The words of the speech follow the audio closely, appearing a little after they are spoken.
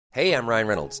Hey, I'm Ryan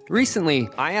Reynolds. Recently,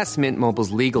 I asked Mint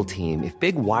Mobile's legal team if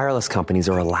big wireless companies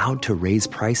are allowed to raise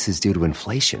prices due to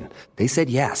inflation. They said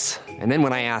yes. And then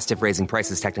when I asked if raising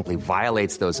prices technically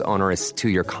violates those onerous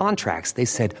two-year contracts, they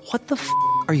said, "What the f***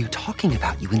 are you talking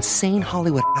about, you insane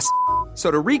Hollywood ass?" So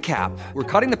to recap, we're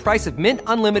cutting the price of Mint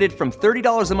Unlimited from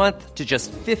 $30 a month to just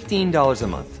 $15 a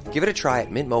month. Give it a try at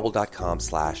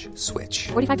mintmobile.com/switch.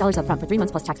 $45 up front for 3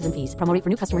 months plus taxes and fees. Promo rate for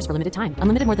new customers for limited time.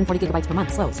 Unlimited more than 40 gigabytes per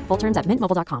month. Slows full terms at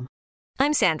mintmobile.com.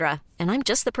 I'm Sandra, and I'm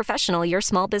just the professional your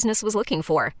small business was looking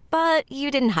for. But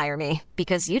you didn't hire me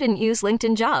because you didn't use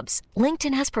LinkedIn Jobs.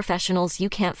 LinkedIn has professionals you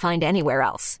can't find anywhere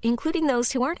else, including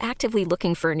those who aren't actively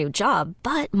looking for a new job,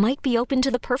 but might be open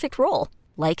to the perfect role,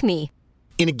 like me.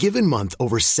 In a given month,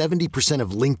 over 70%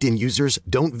 of LinkedIn users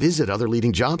don't visit other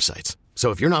leading job sites. So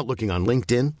if you're not looking on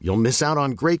LinkedIn, you'll miss out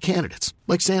on great candidates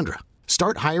like Sandra.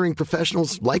 Start hiring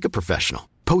professionals like a professional.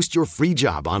 Post your free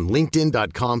job on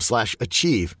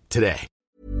linkedin.com/achieve today.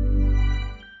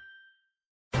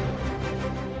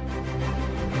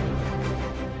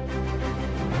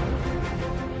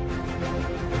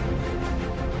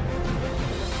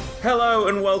 Hello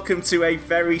and welcome to a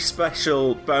very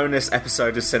special bonus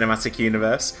episode of Cinematic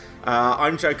Universe.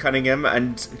 I'm Joe Cunningham,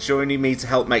 and joining me to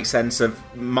help make sense of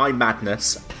my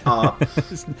madness are...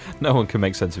 No one can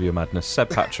make sense of your madness. Seb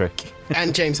Patrick.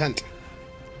 And James Hunt.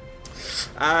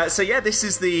 This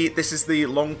is the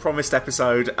long-promised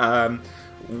episode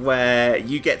where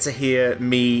you get to hear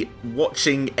me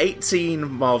watching 18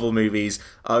 Marvel movies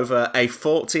over a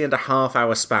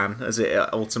 40-and-a-half-hour span, as it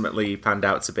ultimately panned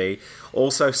out to be.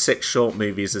 Also 6 short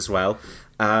movies as well.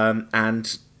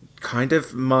 And kind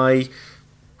of my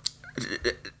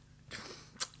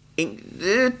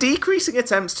decreasing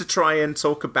attempts to try and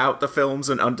talk about the films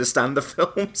and understand the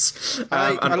films.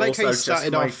 I like how you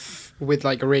started off with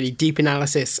like a really deep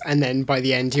analysis, and then by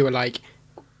the end you were like,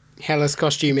 Hella's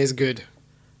costume is good.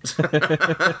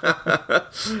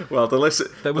 Well, there was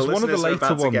one of the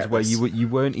later ones where you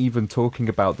weren't even talking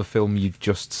about the film you'd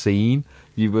just seen.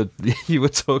 You were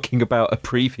talking about a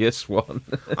previous one.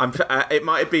 It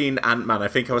might have been Ant-Man. I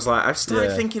think I was like, I've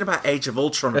started thinking about Age of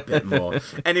Ultron a bit more.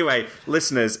 Anyway,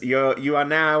 listeners, you are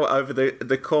now over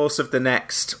the course of the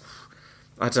next,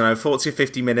 I don't know, 40 or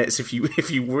 50 minutes, if you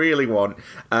really want,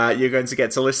 you're going to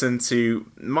get to listen to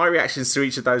my reactions to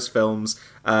each of those films,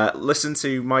 listen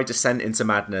to my descent into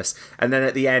madness, and then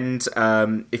at the end,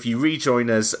 if you rejoin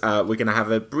us, we're going to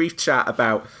have a brief chat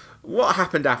about what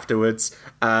happened afterwards,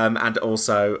 and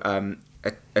also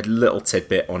a little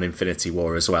tidbit on Infinity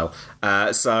War as well.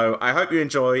 So I hope you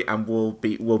enjoy, and we'll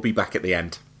be back at the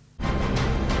end.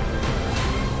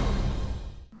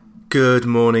 Good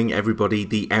morning, everybody.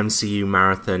 The MCU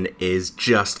marathon is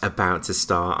just about to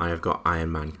start. I have got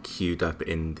Iron Man queued up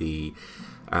in the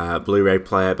Blu-ray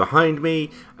player behind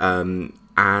me.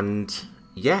 And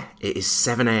yeah, it is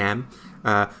 7 a.m.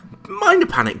 Minor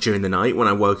panic during the night when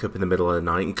I woke up in the middle of the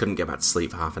night and couldn't get back to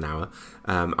sleep for half an hour.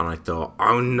 And I thought,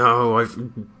 oh no, I've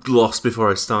lost before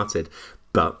I started.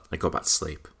 But I got back to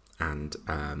sleep. And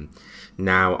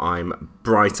now I'm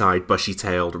bright-eyed,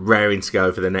 bushy-tailed, raring to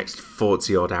go for the next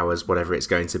 40-odd hours, whatever it's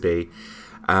going to be.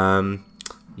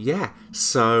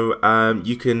 So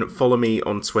you can follow me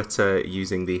on Twitter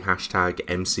using the hashtag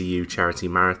MCU Charity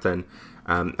Marathon,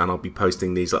 and I'll be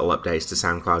posting these little updates to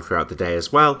SoundCloud throughout the day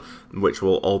as well, which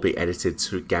will all be edited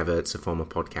together to form a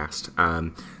podcast.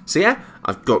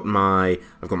 I've got my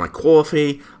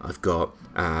coffee, I've got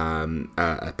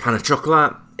a pan of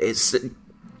chocolate.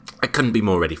 I couldn't be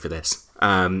more ready for this.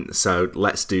 So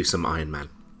let's do some Iron Man.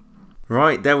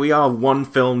 Right, there we are, one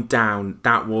film down.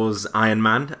 That was Iron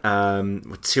Man.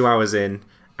 We're 2 hours in,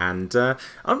 and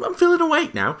I'm feeling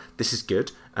awake now. This is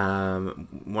good.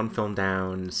 One film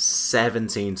down,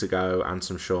 17 to go, and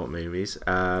some short movies.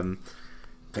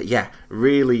 But yeah,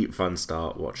 really fun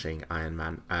start watching Iron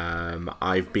Man.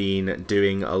 I've been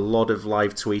doing a lot of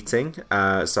live tweeting,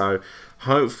 so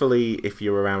hopefully if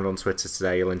you're around on Twitter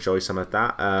today, you'll enjoy some of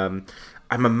that.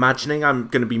 I'm imagining I'm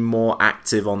going to be more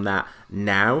active on that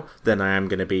now than I am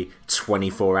going to be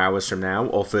 24 hours from now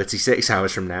or 36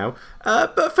 hours from now.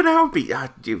 But for now, it'll be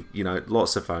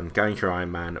lots of fun going through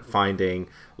Iron Man, finding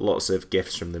lots of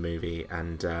gifts from the movie,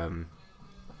 and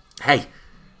hey,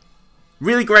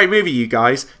 really great movie, you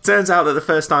guys. Turns out that the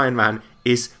first Iron Man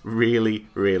is really,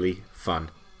 really fun.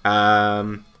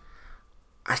 I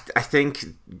think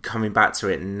coming back to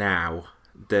it now,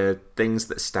 the things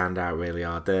that stand out really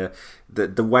are the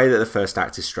way that the first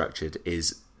act is structured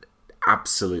is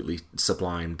absolutely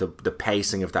sublime. The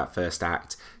pacing of that first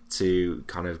act to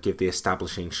kind of give the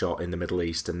establishing shot in the Middle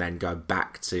East and then go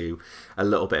back to a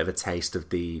little bit of a taste of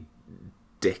the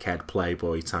dickhead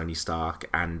playboy Tony Stark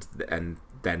and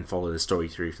then follow the story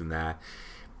through from there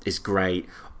is great.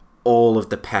 All of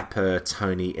the Pepper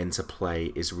Tony interplay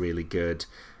is really good.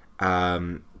 For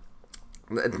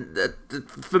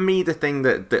me, the thing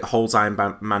that holds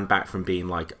Iron Man back from being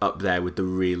like up there with the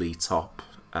really top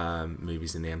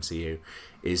movies in the MCU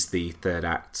is the third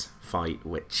act fight,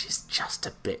 which is just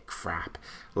a bit crap.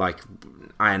 Like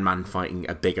Iron Man fighting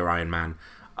a bigger Iron Man,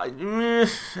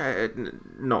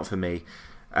 not for me.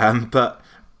 But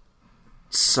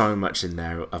so much in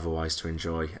there otherwise to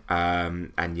enjoy.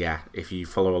 And yeah, if you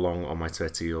follow along on my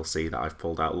Twitter, you'll see that I've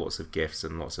pulled out lots of GIFs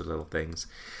and lots of little things.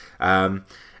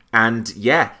 And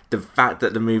yeah, the fact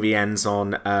that the movie ends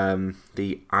on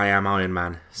the I Am Iron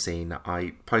Man scene,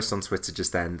 I posted on Twitter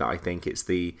just then that I think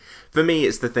for me,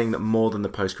 it's the thing that more than the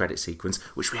post-credit sequence,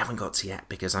 which we haven't got to yet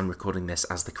because I'm recording this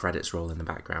as the credits roll in the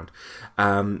background.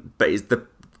 But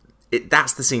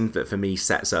that's the scene that for me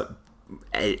sets up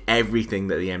everything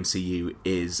that the MCU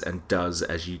is and does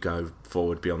as you go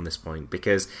forward beyond this point,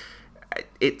 because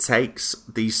it takes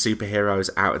these superheroes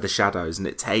out of the shadows, and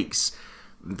it takes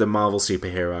the Marvel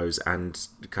superheroes and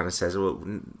kind of says, well,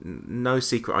 no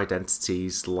secret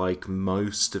identities like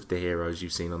most of the heroes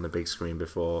you've seen on the big screen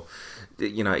before.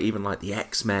 You know, even like the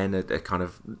X-Men are kind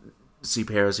of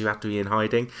superheroes who have to be in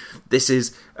hiding. This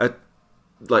is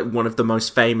like one of the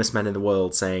most famous men in the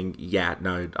world saying, yeah,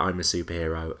 no, I'm a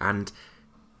superhero. And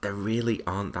there really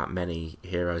aren't that many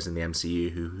heroes in the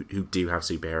MCU who do have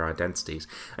superhero identities.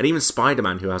 And even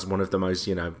Spider-Man, who has one of the most,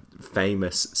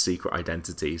 famous secret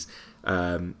identities,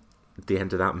 the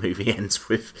end of that movie ends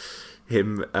with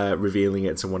him revealing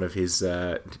it to one of his,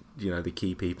 the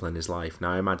key people in his life.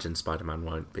 Now, I imagine Spider-Man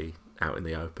won't be out in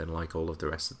the open like all of the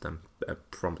rest of them,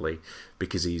 probably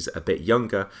because he's a bit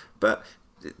younger. But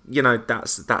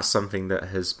that's something that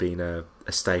has been a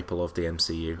staple of the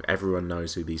MCU. Everyone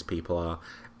knows who these people are,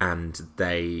 and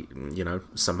they,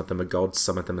 some of them are gods,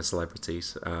 some of them are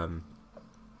celebrities.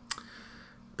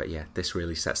 But yeah, this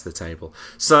really sets the table.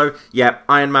 So yeah,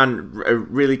 Iron Man, a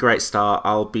really great start.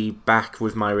 I'll be back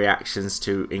with my reactions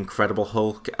to Incredible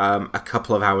Hulk a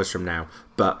couple of hours from now.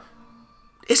 But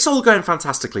it's all going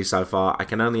fantastically so far. I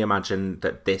can only imagine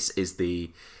that this is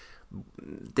the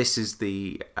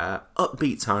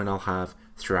upbeat tone I'll have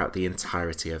throughout the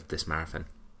entirety of this marathon.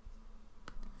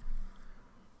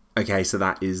 Okay, so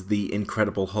that is The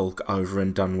Incredible Hulk over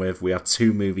and done with. We are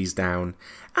 2 movies down,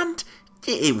 and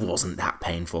it wasn't that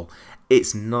painful.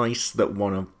 It's nice that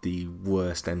one of the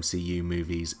worst MCU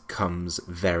movies comes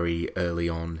very early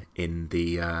on in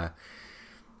the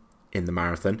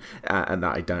marathon, and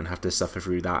that I don't have to suffer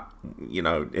through that,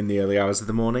 in the early hours of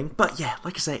the morning. But yeah,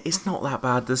 like I say, it's not that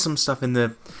bad. There's some stuff in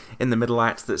the middle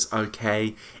act that's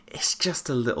okay. It's just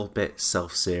a little bit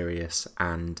self-serious,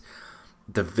 and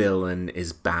the villain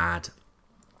is bad,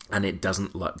 and it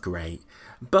doesn't look great.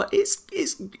 But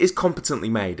it's competently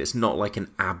made. It's not like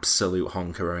an absolute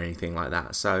honker or anything like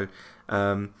that. So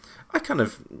I kind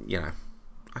of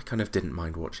didn't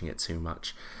mind watching it too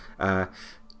much. On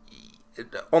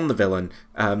the villain,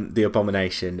 the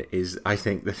Abomination is, I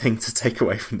think, the thing to take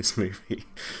away from this movie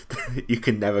that you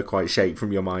can never quite shake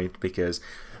from your mind, because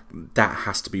that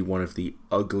has to be one of the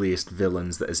ugliest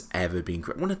villains that has ever been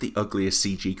created. One of the ugliest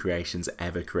CG creations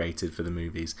ever created for the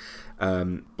movies.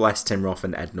 Bless Tim Roth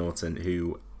and Ed Norton,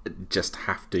 who just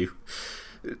have to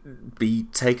be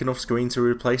taken off screen to be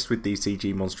replaced with these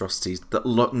CG monstrosities that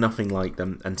look nothing like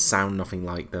them and sound nothing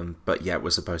like them, but yet we're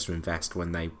supposed to invest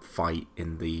when they fight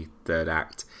in the third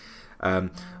act.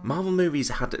 Marvel movies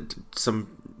had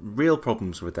some real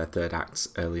problems with their third acts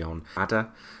early on.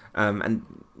 And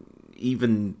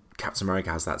even Captain America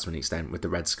has that to an extent with the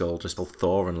Red Skull, just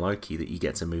Thor and Loki, that you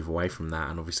get to move away from that,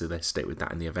 and obviously they stick with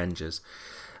that in the Avengers.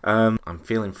 I'm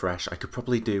feeling fresh. I could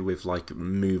probably do with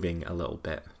moving a little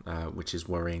bit, which is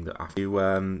worrying that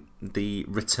after the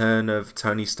return of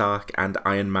Tony Stark and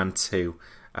Iron Man 2,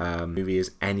 movie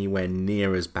is anywhere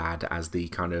near as bad as the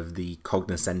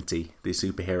cognoscenti, the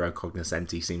superhero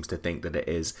cognoscenti seems to think that it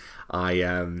is.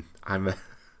 I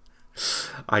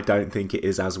don't think it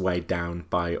is as weighed down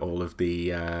by all of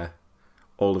the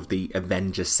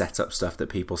Avengers setup stuff that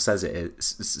people say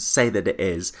that it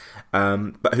is.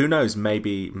 But who knows?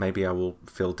 Maybe I will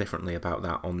feel differently about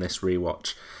that on this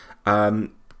rewatch.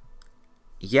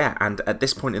 Yeah, and at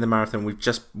this point in the marathon, we've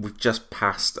just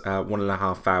passed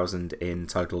 1,500 in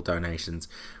total donations,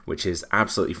 which is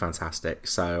absolutely fantastic.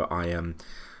 So I am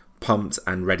pumped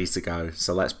and ready to go.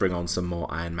 So let's bring on some more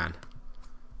Iron Man.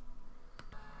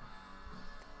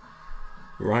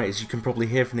 Right, as you can probably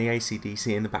hear from the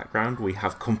AC/DC in the background, we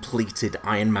have completed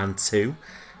Iron Man 2.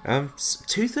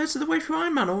 2/3 of the way through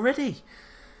Iron Man already.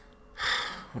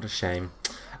 What a shame.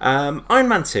 Iron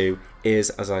Man 2 is,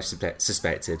 as I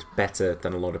suspected, better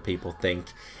than a lot of people think.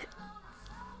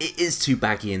 It is too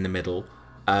baggy in the middle,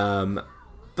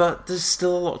 but there's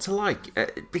still a lot to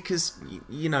like, because,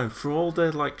 you know, for all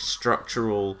the like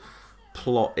structural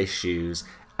plot issues,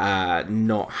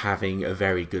 not having a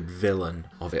very good villain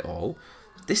of it all,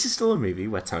 this is still a movie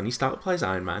where Tony Stark plays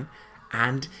Iron Man,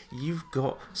 and you've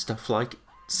got stuff like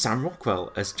Sam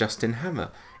Rockwell as Justin Hammer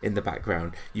in the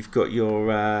background. You've got your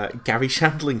Gary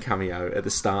Shandling cameo at the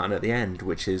start and at the end,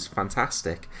 which is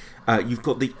fantastic. You've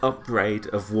got the upgrade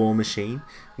of War Machine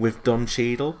with Don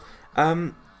Cheadle.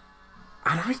 And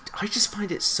I just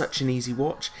find it such an easy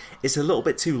watch. It's a little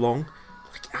bit too long.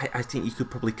 Like, I think you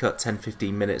could probably cut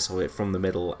 10-15 minutes of it from the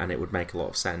middle and it would make a lot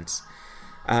of sense.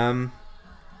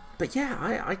 But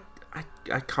yeah,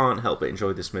 I can't help but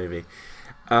enjoy this movie.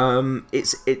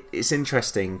 It's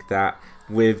interesting that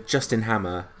with Justin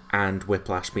Hammer and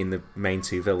Whiplash being the main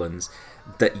two villains,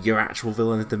 that your actual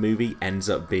villain of the movie ends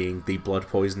up being the blood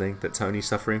poisoning that Tony's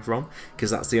suffering from,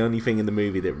 because that's the only thing in the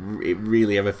movie that it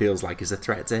really ever feels like is a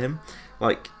threat to him.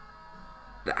 Like,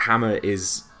 Hammer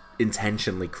is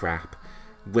intentionally crap.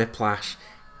 Whiplash,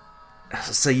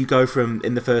 so you go from,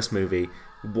 in the first movie,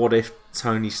 what if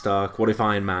Tony Stark, what if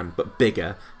Iron Man, but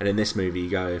bigger, and in this movie you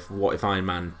go, what if Iron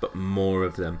Man, but more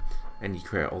of them, and you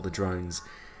create all the drones.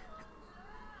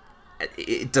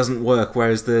 It doesn't work,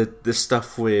 whereas the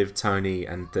stuff with Tony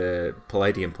and the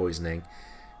palladium poisoning,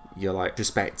 you're like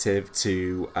perspective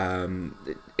to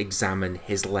examine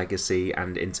his legacy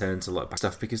and in turn to look back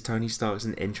stuff, because Tony Stark's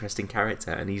an interesting character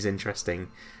and he's interesting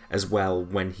as well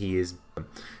when he is,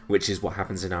 which is what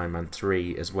happens in Iron Man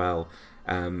 3 as well,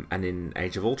 and in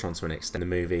Age of Ultron to an extent in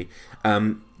the movie.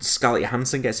 Scarlett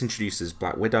Johansson gets introduced as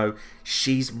Black Widow.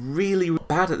 She's really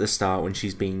bad at the start when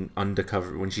she's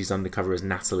undercover as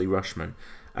Natalie Rushman.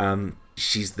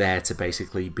 She's there to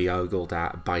basically be ogled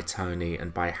at by Tony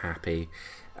and by Happy.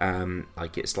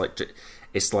 It's like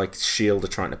S.H.I.E.L.D. are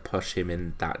trying to push him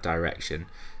in that direction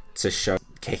to show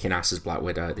kicking ass as Black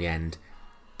Widow at the end.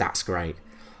 That's great.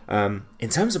 In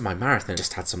terms of my marathon, I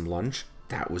just had some lunch.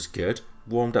 That was good.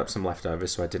 Warmed up some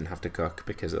leftovers so I didn't have to cook,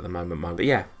 because at the moment but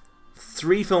yeah,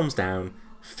 3 films down,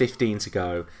 15 to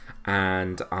go,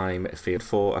 and I'm feeling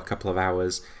for a couple of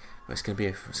hours. It's going to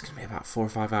be about 4 or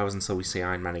 5 hours until we see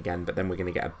Iron Man again, but then we're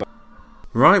going to get a...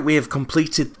 Right, we have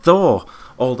completed Thor,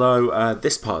 although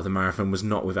this part of the marathon was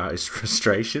not without its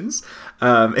frustrations.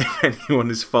 If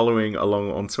anyone is following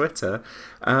along on Twitter,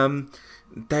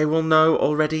 they will know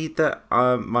already that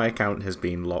my account has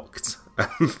been locked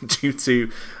due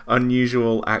to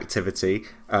unusual activity,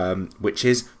 which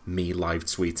is me live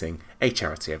tweeting a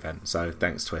charity event. So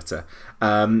thanks, Twitter.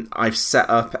 I've set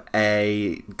up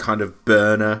a kind of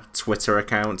burner Twitter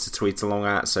account to tweet along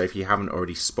at, so if you haven't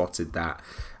already spotted that,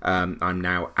 I'm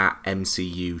now at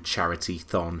MCU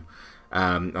Charitython,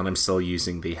 and I'm still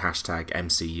using the hashtag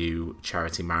MCU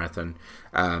Charity Marathon.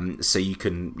 So you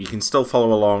can still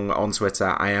follow along on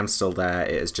Twitter. I am still there.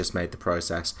 It has just made the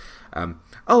process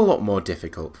a lot more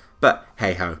difficult, but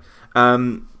hey ho.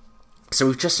 So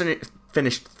we've just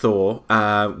finished Thor,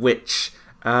 which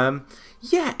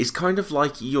is kind of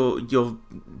like your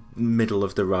middle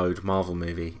of the road Marvel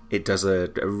movie. It does a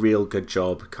real good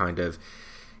job kind of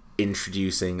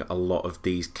introducing a lot of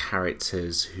these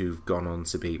characters who've gone on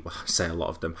to be, well, I say a lot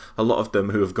of them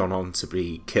who have gone on to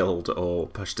be killed or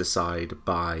pushed aside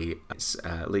by its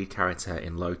lead character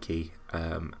in Loki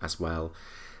as well.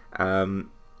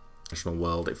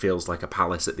 World, it feels like a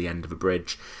palace at the end of a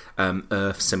bridge.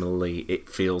 Earth, similarly, it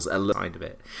feels a little side of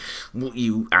it. What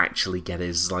you actually get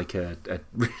is like a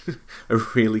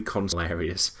really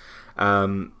hilarious.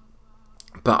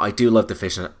 But I do love the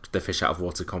fish out of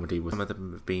water comedy. Some of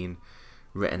them have been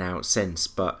written out since,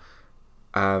 but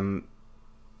I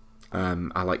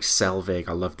like Selvig.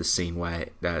 I love the scene where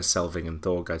Selvig and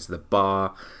Thor go to the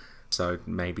bar, so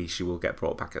maybe she will get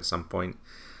brought back at some point.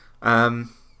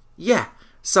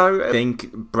 So I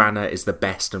think Branagh is the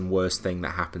best and worst thing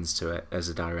that happens to it as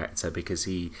a director, because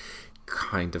he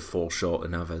kind of falls short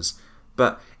in others.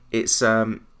 But it's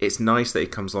nice that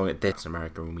it comes along at this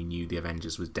America when we knew the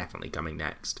Avengers was definitely coming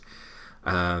next.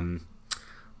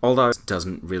 Although it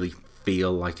doesn't really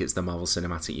feel like it's the Marvel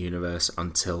Cinematic Universe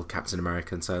until Captain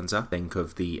America turns up. Think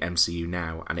of the MCU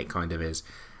now, and it kind of is.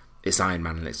 It's Iron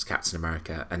Man and it's Captain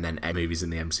America, and then movies in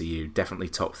the MCU. Definitely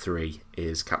top 3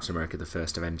 is Captain America: The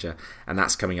First Avenger, and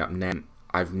that's coming up next.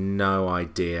 I've no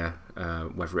idea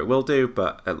whether it will do,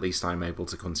 but at least I'm able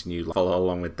to continue to follow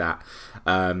along with that.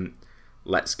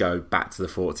 Let's go back to the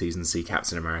 40s and see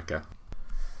Captain America.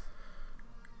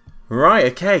 Right,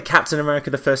 okay, Captain America: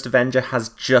 The First Avenger has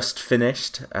just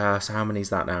finished. So how many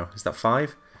is that now? Is that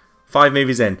 5? 5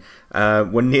 movies in.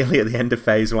 We're nearly at the end of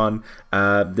phase 1.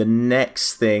 The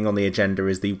next thing on the agenda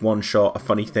is the one shot. A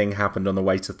funny thing happened on the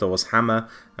way to Thor's hammer,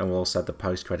 and we'll also have the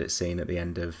post-credit scene at the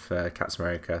end of Captain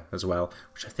America as well,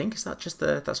 which I think is that's just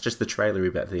the trailery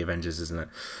bit of the Avengers, isn't it?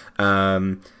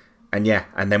 And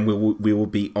then we will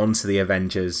be on to the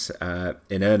Avengers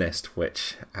in earnest,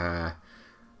 which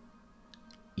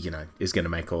is going to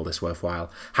make all this worthwhile.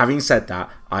 Having said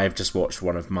that, I have just watched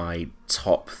one of my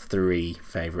top 3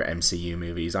 favourite MCU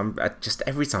movies. Just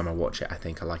every time I watch it, I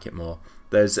think I like it more.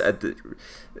 There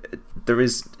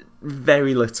is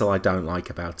very little I don't like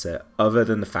about it, other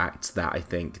than the fact that I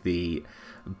think the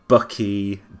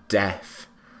Bucky death,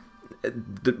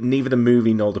 neither the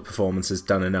movie nor the performance has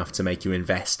done enough to make you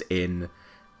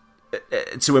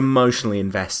to emotionally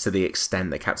invest to the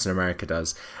extent that Captain America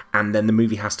does, and then the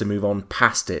movie has to move on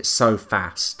past it so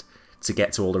fast to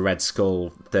get to all the Red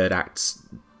Skull third act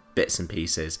bits and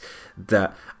pieces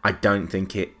that I don't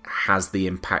think it has the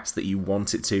impact that you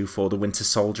want it to for the Winter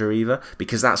Soldier either,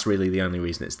 because that's really the only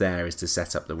reason it's there, is to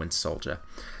set up the Winter Soldier.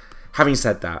 Having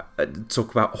said that,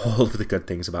 talk about all of the good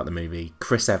things about the movie.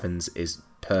 Chris Evans is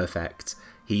perfect.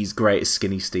 He's great as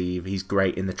Skinny Steve. He's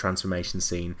great in the transformation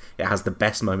scene. It has the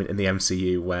best moment in the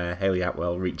MCU where Hayley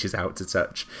Atwell reaches out to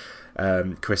touch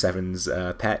Chris Evans'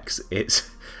 pecs. It's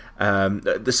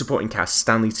the supporting cast: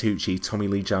 Stanley Tucci, Tommy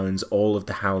Lee Jones, all of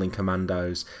the Howling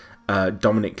Commandos,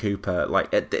 Dominic Cooper.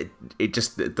 Like it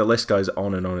just, the list goes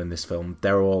on and on in this film.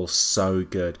 They're all so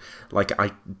good. Like,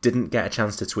 I didn't get a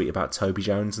chance to tweet about Toby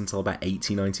Jones until about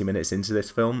 80-90 minutes into this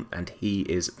film, and he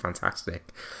is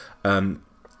fantastic.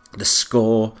 The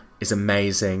score is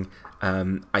amazing.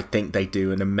 I think they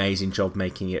do an amazing job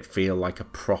making it feel like a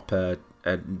proper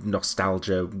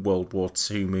nostalgia World War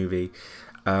II movie.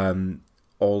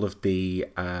 All of the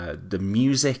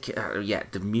music,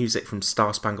 the music from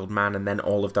Star Spangled Man, and then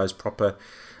all of those proper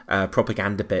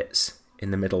propaganda bits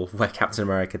in the middle where Captain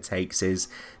America takes his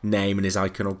name and his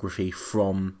iconography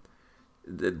from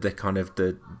the kind of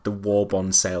the war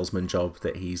bond salesman job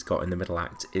that he's got in the middle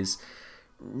act is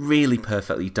really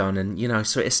perfectly done. And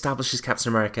so it establishes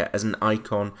Captain America as an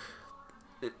icon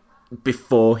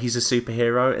before he's a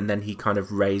superhero, and then he kind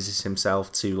of raises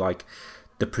himself to like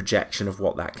the projection of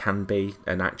what that can be,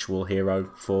 an actual hero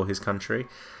for his country.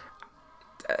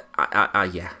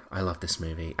 I love this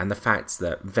movie, and the fact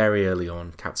that very early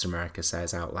on Captain America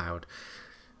says out loud,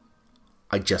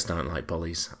 "I just don't like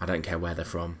bullies. I don't care where they're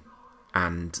from,"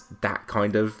 and that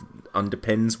kind of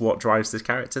underpins what drives this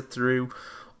character through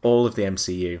all of the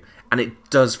MCU. And it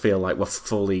does feel like we're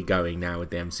fully going now with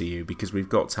the MCU, because we've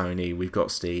got Tony, we've got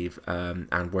Steve,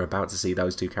 and we're about to see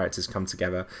those two characters come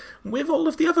together with all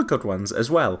of the other good ones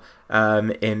as well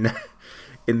in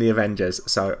the Avengers.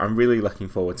 So I'm really looking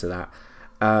forward to that.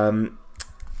 And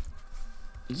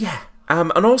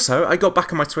also, I got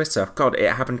back on my Twitter. God,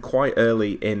 it happened quite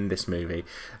early in this movie.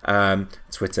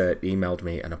 Twitter emailed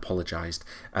me and apologised.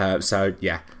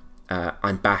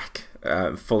 I'm back.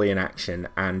 Fully in action,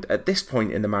 and at this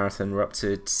point in the marathon we're up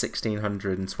to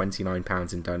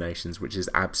 £1,629 in donations, which is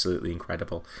absolutely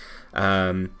incredible.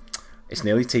 It's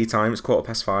nearly tea time, it's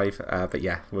 5:15, but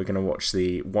yeah, we're going to watch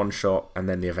the one shot and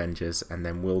then the Avengers, and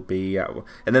then we'll be and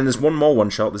then there's one more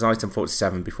one shot, there's item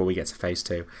 47 before we get to phase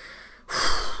 2.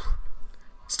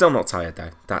 Still not tired though,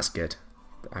 that's good.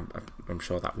 I'm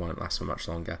sure that won't last for much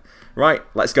longer. Right,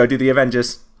 let's go do the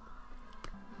Avengers.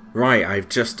 Right, I've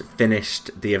just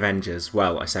finished the Avengers.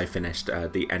 Well, I say finished.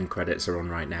 The end credits are on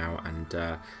right now, and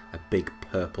a big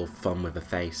purple thumb with a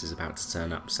face is about to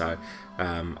turn up. So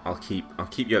I'll keep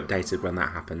you updated when that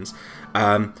happens.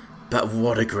 But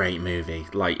what a great movie!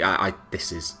 Like,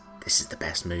 this is the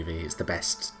best movie. It's the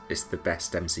best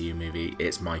MCU movie.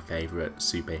 It's my favourite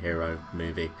superhero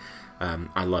movie.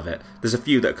 I love it. There's a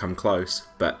few that come close,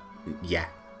 but yeah.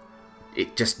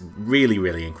 It just really,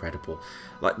 really incredible.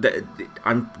 Like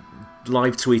I'm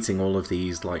live tweeting all of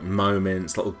these like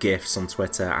moments, little gifs on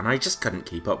Twitter, and I just couldn't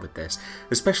keep up with this.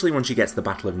 Especially once you get to the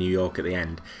Battle of New York at the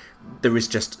end, there is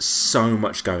just so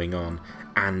much going on,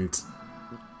 and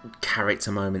character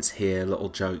moments here, little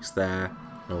jokes there.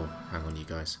 Oh, hang on, you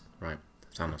guys. Right,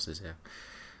 Thanos is here.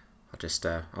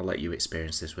 I'll let you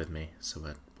experience this with me. So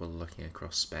we're looking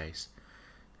across space,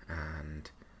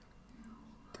 and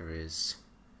there's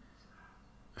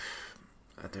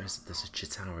a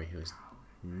Chitauri who is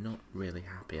not really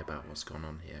happy about what's gone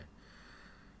on here.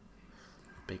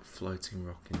 Big floating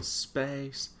rock in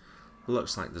space.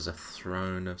 Looks like there's a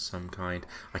throne of some kind.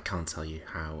 I can't tell you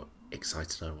how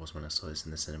excited I was when I saw this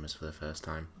in the cinemas for the first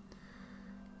time.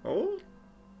 Oh,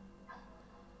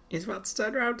 he's about to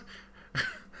turn around.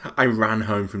 I ran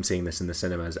home from seeing this in the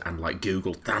cinemas and like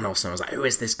Googled Thanos, and I was like, who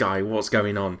is this guy? What's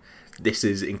going on? This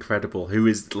is incredible. Who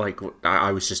is, like,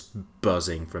 I was just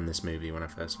buzzing from this movie when I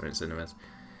first saw it in cinemas.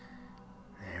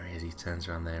 There he is. He turns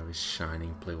around there with his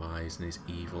shining blue eyes and his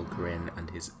evil grin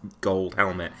and his gold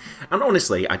helmet. And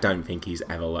honestly, I don't think he's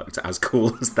ever looked as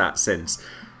cool as that since.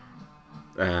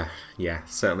 Yeah,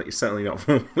 certainly not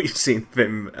from what we've seen of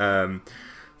him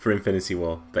for Infinity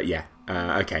War. But yeah,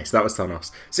 okay, so that was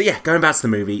Thanos. So yeah, going back to the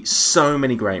movie, so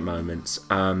many great moments.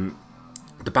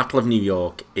 The Battle of New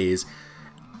York is...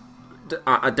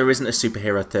 there isn't a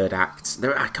superhero third act.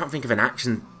 I can't think of an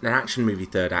action movie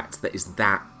third act that is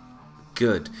that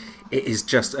good. It is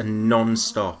just a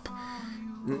non-stop,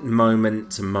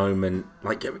 moment to moment,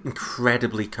 like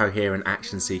incredibly coherent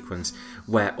action sequence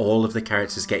where all of the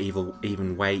characters get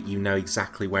even weight. You know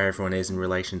exactly where everyone is in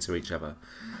relation to each other.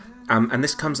 And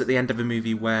this comes at the end of a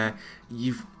movie where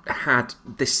you've had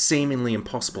this seemingly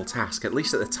impossible task, at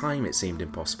least at the time it seemed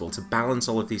impossible, to balance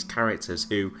all of these characters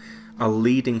who are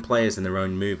leading players in their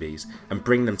own movies and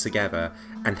bring them together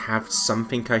and have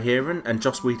something coherent. And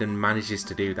Joss Whedon manages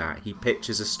to do that. He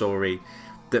pitches a story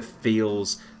that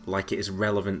feels like it is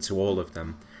relevant to all of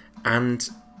them, and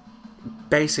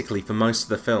basically for most of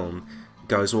the film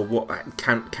goes, well, what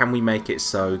can we make it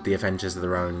so the Avengers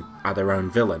are their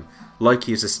own villain?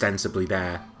 Loki is ostensibly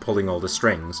there pulling all the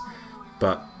strings,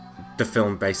 but the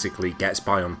film basically gets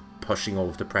by on pushing all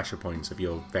of the pressure points of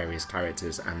your various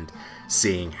characters and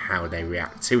seeing how they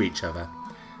react to each other.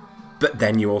 But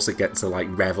then you also get to like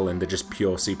revel in the just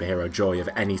pure superhero joy of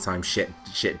any time shit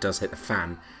does hit the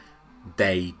fan,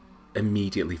 they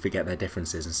immediately forget their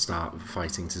differences and start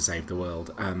fighting to save the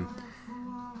world.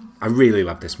 I really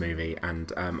love this movie,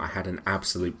 and I had an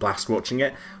absolute blast watching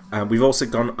it. We've also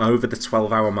gone over the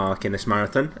 12-hour mark in this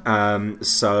marathon,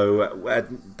 so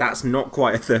that's not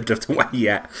quite a third of the way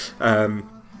yet.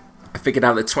 I figured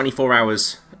out that 24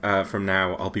 hours from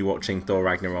now I'll be watching Thor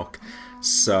Ragnarok,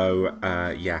 so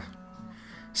yeah.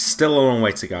 Still a long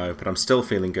way to go, but I'm still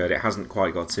feeling good. It hasn't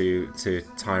quite got to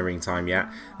tiring time yet.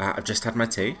 I've just had my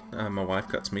tea. My wife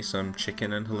got to me some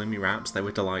chicken and halloumi wraps. They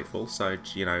were delightful, so,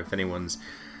 you know, if anyone's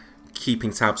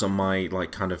keeping tabs on my,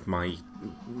 like, kind of my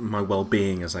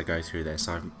well-being as I go through this,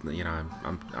 I'm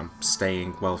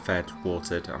staying well-fed,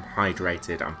 watered, I'm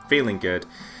hydrated, I'm feeling good.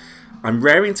 I'm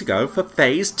raring to go for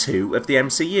Phase 2 of the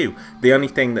MCU. The only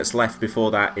thing that's left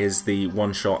before that is the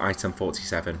one-shot Item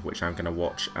 47, which I'm going to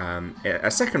watch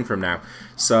a second from now.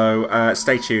 So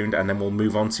stay tuned, and then we'll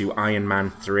move on to Iron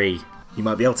Man 3. You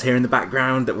might be able to hear in the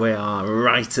background that we are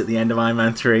right at the end of Iron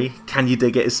Man 3. Can You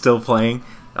Dig It is still playing.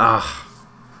 You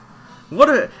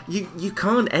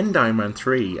can't end Iron Man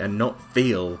 3 and not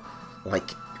feel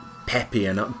like peppy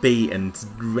and upbeat and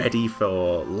ready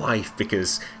for life,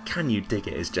 because Can You Dig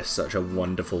It is just such a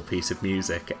wonderful piece of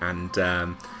music, and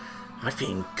I've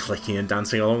been clicking and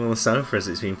dancing along on the sofa as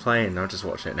it's been playing. I'll just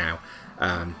watch it now.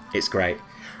 It's great.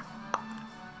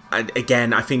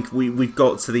 Again, I think we've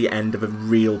got to the end of a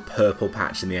real purple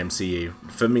patch in the MCU.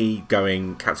 For me,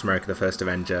 going Captain America the First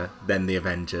Avenger, then the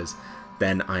Avengers,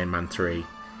 then Iron Man 3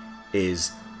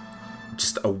 is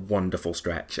just a wonderful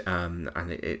stretch, and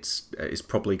it's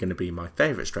probably going to be my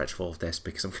favourite stretch for all of this,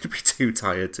 because I'm going to be too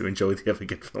tired to enjoy the other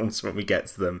good films when we get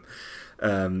to them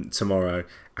tomorrow.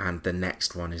 And the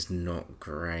next one is not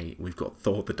great. We've got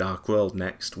Thor: The Dark World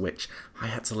next, which I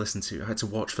had to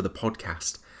watch for the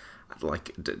podcast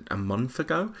like a month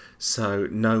ago, so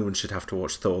no one should have to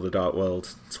watch Thor: The Dark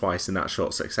World twice in that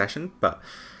short succession, but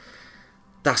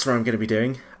that's what I'm going to be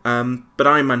doing. But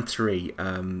Iron Man 3,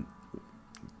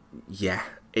 yeah,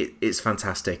 it's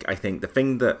fantastic. I think the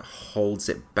thing that holds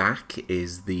it back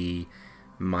is the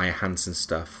Maya Hansen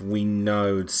stuff. We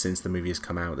know since the movie has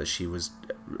come out that she was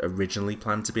originally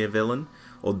planned to be a villain,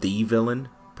 or the villain,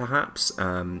 perhaps,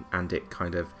 and it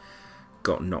kind of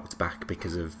got knocked back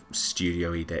because of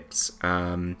studio edicts.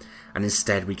 And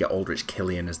instead we get Aldrich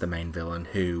Killian as the main villain,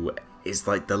 who is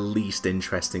like the least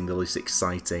interesting, the least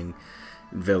exciting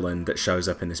villain that shows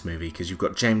up in this movie, because you've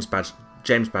got James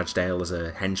Badgedale as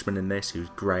a henchman in this, who's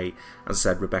great. As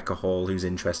I said, Rebecca Hall, who's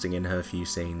interesting in her few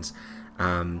scenes.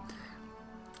 And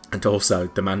also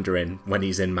the Mandarin, when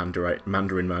he's in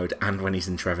Mandarin mode, and when he's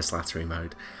in Trevor Slattery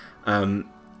mode.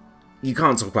 You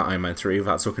can't talk about Iron Man 3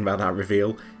 without talking about that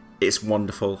reveal. It's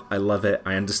wonderful. I love it.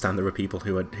 I understand there are people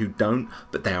who don't,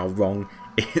 but they are wrong.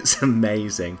 It's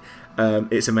amazing.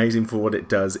 It's amazing for what it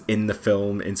does in the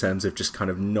film, in terms of just kind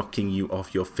of knocking you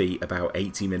off your feet about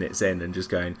 80 minutes in and just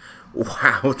going,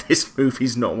 wow, this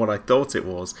movie's not what I thought it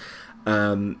was.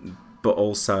 But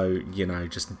also, you know,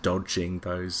 just dodging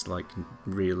those like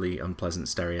really unpleasant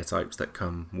stereotypes that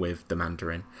come with the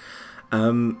Mandarin.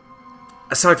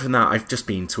 aside from that, I've just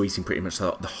been tweeting pretty much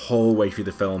the whole way through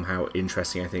the film how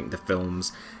interesting I think the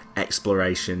film's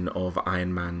exploration of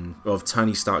Iron Man, of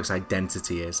Tony Stark's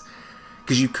identity is.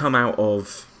 Because you come out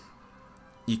of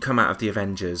the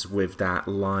Avengers with that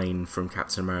line from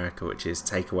Captain America, which is,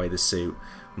 take away the suit,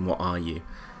 and what are you?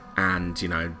 And, you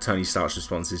know, Tony Stark's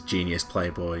response is genius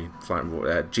playboy,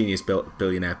 genius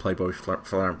billionaire playboy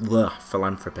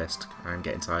philanthropist. I'm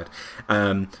getting tired.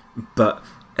 But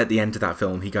at the end of that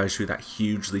film, he goes through that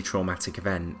hugely traumatic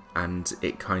event, and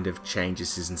it kind of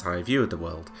changes his entire view of the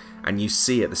world. And you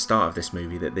see at the start of this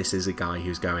movie that this is a guy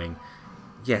who's going,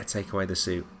 yeah, take away the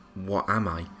suit, what am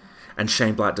I? And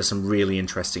Shane Black does some really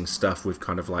interesting stuff with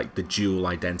kind of like the dual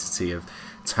identity of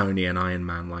Tony and Iron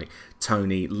Man, like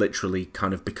Tony literally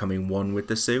kind of becoming one with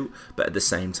the suit, but at the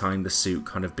same time the suit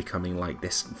kind of becoming like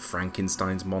this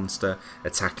Frankenstein's monster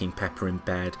attacking Pepper in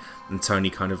bed, and Tony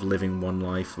kind of living one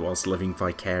life whilst living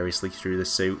vicariously through the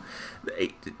suit.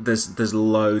 There's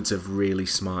loads of really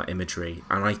smart imagery,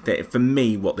 and I think for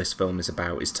me what this film is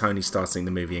about is Tony starting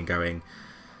the movie and going,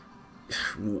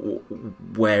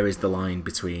 where is the line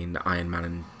between Iron Man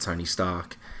and Tony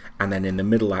Stark? And then in the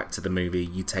middle act of the movie,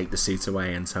 you take the suit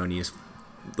away, and Tony is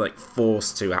like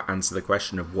forced to answer the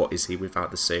question of what is he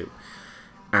without the suit.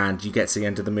 And you get to the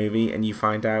end of the movie, and you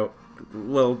find out,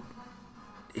 well,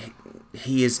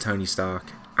 he is Tony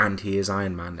Stark, and he is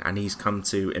Iron Man, and he's come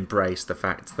to embrace the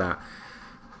fact that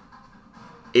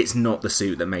it's not the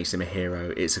suit that makes him a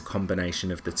hero; it's a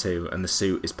combination of the two, and the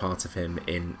suit is part of him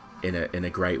in a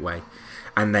great way.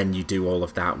 And then you do all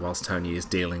of that whilst Tony is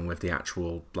dealing with the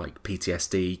actual like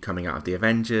PTSD coming out of the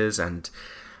Avengers, and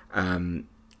I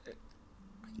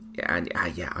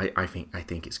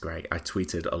think it's great. I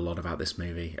tweeted a lot about this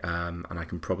movie, and I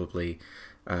can probably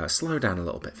slow down a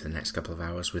little bit for the next couple of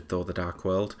hours with Thor: The Dark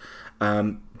World.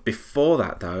 Before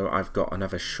that, though, I've got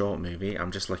another short movie.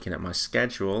 I'm just looking at my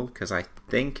schedule because I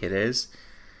think it is.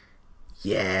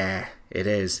 Yeah, it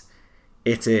is.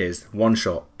 It is one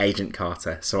shot, Agent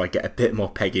Carter. So I get a bit more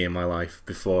Peggy in my life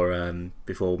before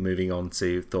moving on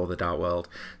to Thor: The Dark World.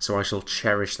 So I shall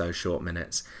cherish those short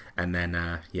minutes, and then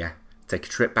take a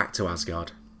trip back to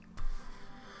Asgard.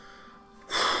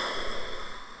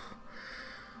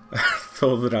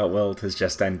 Thor: The Dark World has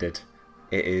just ended.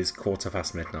 It is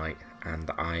midnight,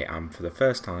 and I am for the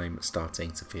first time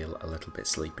starting to feel a little bit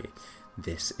sleepy.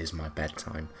 This is my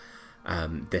bedtime.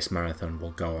 This marathon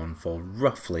will go on for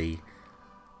roughly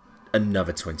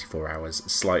another 24 hours,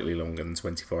 slightly longer than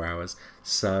 24 hours.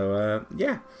 So,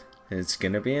 it's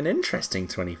going to be an interesting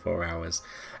 24 hours.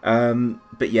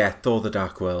 But yeah, Thor: The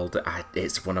Dark World,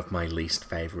 it's one of my least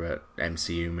favourite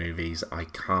MCU movies. I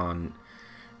can't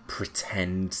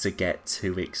pretend to get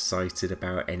too excited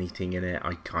about anything in it.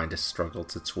 I kind of struggled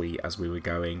to tweet as we were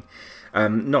going.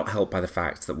 Not helped by the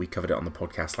fact that we covered it on the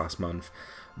podcast last month.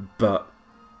 But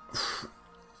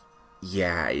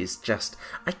yeah, it's just...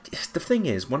 the thing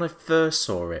is, when I first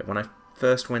saw it, when I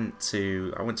first went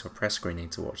to a press screening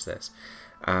to watch this,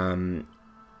 and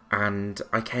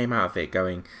I came out of it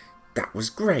going, that was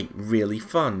great, really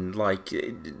fun. Like,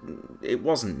 it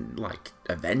wasn't like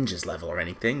Avengers level or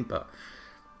anything, but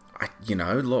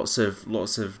lots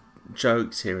of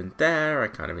jokes here and there. I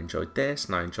kind of enjoyed this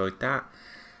and I enjoyed that.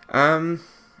 And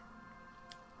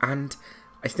I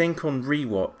think on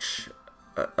rewatch,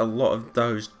 a lot of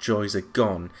those joys are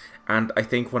gone. And I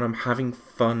think when I'm having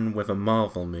fun with a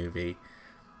Marvel movie,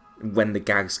 when the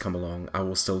gags come along, I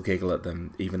will still giggle at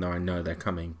them, even though I know they're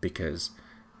coming, because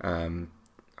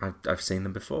I've seen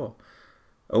them before.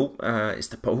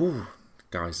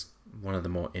 Guys, one of the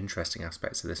more interesting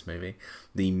aspects of this movie,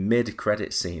 the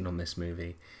mid-credit scene on this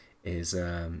movie is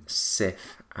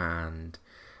Sif and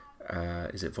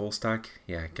is it Volstagg?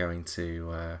 Yeah, going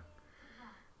to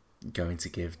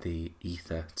give the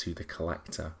ether to the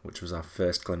Collector, which was our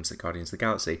first glimpse at Guardians of the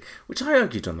Galaxy, which I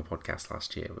argued on the podcast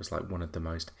last year. It was like one of the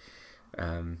most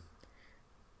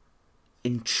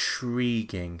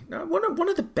intriguing, one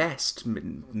of the best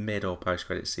mid or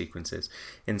post-credit sequences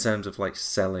in terms of like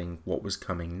selling what was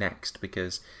coming next,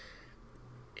 because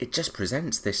it just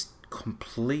presents this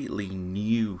completely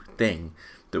new thing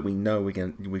that we know we're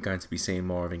going to be seeing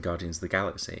more of in Guardians of the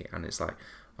Galaxy, and it's like,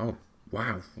 oh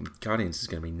wow, Guardians is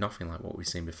going to be nothing like what we've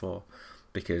seen before,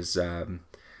 because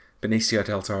Benicio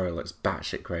del Toro looks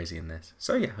batshit crazy in this.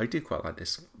 So yeah, I do quite like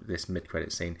this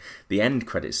mid-credit scene. The end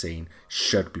credit scene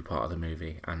should be part of the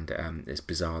movie, and it's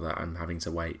bizarre that I'm having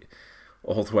to wait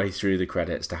all the way through the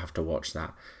credits to have to watch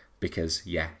that, because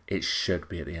yeah, it should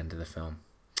be at the end of the film.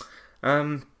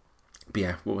 But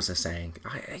yeah, what was I saying?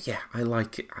 I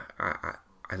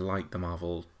I like the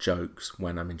Marvel jokes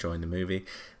when I'm enjoying the movie.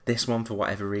 This one, for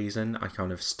whatever reason, I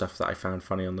kind of stuff that I found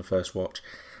funny on the first watch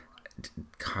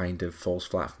kind of falls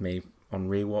flat for me on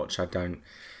rewatch. I don't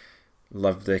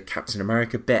love the Captain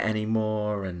America bit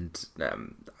anymore, and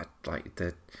I like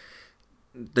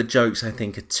the jokes. I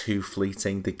think are too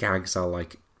fleeting. The gags are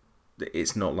like,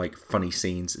 it's not like funny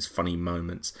scenes; it's funny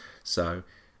moments. So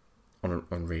on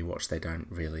rewatch,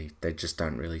 they just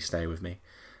don't really stay with me.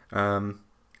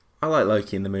 I like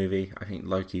Loki in the movie. I think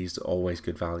Loki's always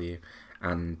good value,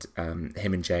 and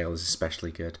him in jail is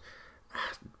especially good.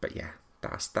 But yeah,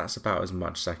 that's about as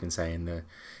much as I can say in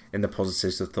the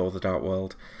positives of Thor: The Dark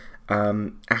World.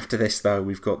 After this, though,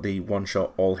 we've got the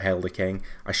one-shot All Hail the King.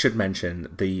 I should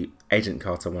mention the Agent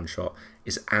Carter one-shot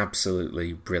is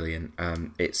absolutely brilliant.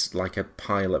 It's like a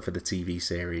pilot for the TV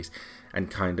series and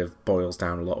kind of boils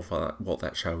down a lot of what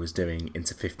that show was doing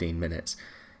into 15 minutes.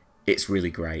 It's really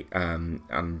great, and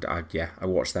I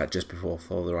watched that just before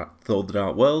Thor: The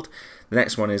Dark World. The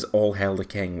next one is All Hail the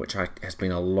King, which has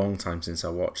been a long time since I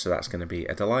watched, so that's going to be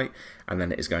a delight. And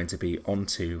then it is going to be on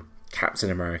to Captain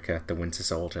America, the Winter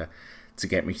Soldier, to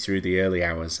get me through the early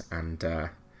hours, and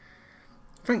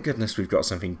thank goodness we've got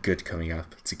something good coming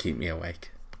up to keep me awake.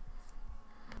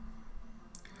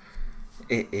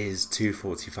 It is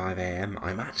 2:45 a.m.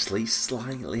 I'm actually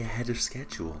slightly ahead of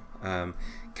schedule.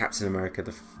 Captain America,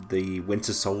 the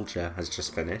Winter Soldier, has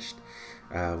just finished,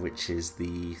 which is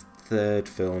the third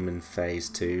film in Phase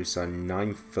 2, so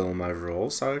 9th film overall,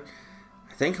 so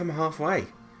I think I'm halfway.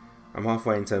 I'm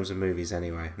halfway in terms of movies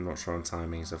anyway. I'm not sure on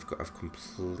timings. I've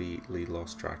completely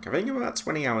lost track. I think I'm about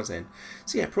 20 hours in.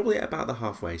 So yeah, probably at about the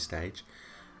halfway stage.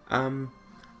 I'm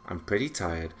pretty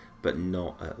tired, but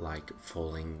not at like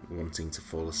wanting to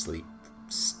fall asleep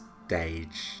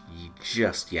stage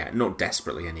just yet. Not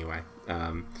desperately anyway.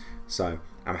 So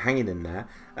I'm hanging in there.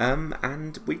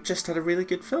 And we've just had a really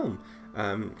good film.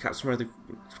 Captain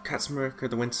America: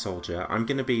 The Winter Soldier. I'm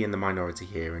going to be in the minority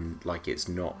here, and like it's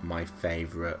not my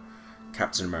favourite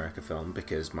Captain America film,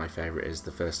 because my favourite is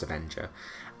the first Avenger,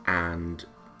 and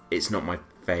it's not my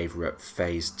favourite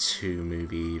Phase 2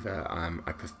 movie either.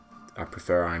 I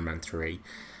prefer Iron Man 3,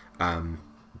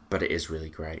 but it is really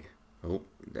great. Oh,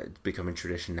 it's becoming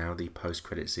tradition now. The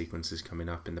post-credit sequence is coming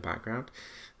up in the background.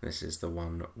 This is the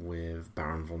one with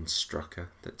Baron von Strucker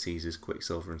that teases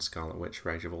Quicksilver and Scarlet Witch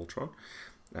for Age of Ultron,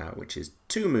 which is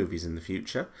 2 movies in the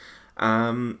future.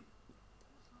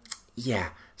 Yeah,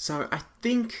 so I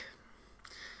think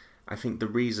the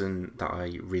reason that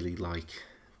I really like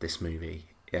this movie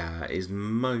is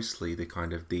mostly the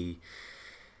kind of the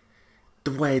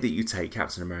way that you take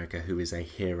Captain America, who is a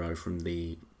hero from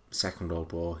the Second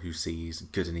World War, who sees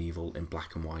good and evil in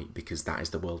black and white, because that is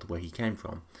the world where he came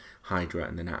from. Hydra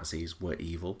and the Nazis were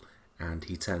evil, and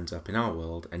he turns up in our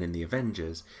world, and in the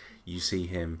Avengers, you see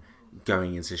him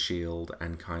going into S.H.I.E.L.D.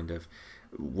 and kind of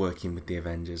working with the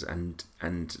Avengers and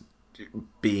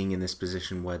being in this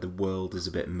position where the world is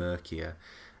a bit murkier,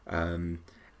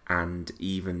 and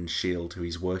even S.H.I.E.L.D., who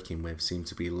he's working with, seem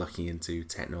to be looking into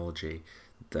technology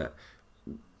that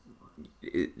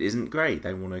it isn't great.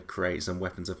 They want to create some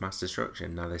weapons of mass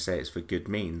destruction. Now, they say it's for good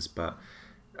means, but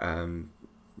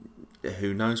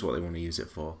who knows what they want to use it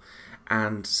for.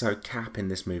 And so Cap in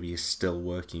this movie is still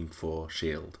working for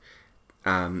S.H.I.E.L.D.,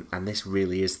 and this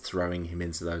really is throwing him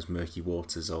into those murky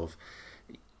waters of,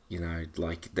 you know,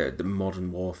 like the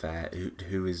modern warfare.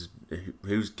 Who's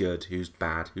good, who's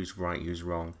bad, who's right, who's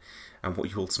wrong. And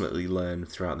what you ultimately learn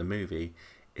throughout the movie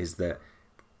is that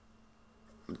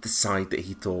the side that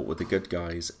he thought were the good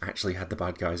guys actually had the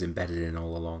bad guys embedded in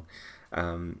all along.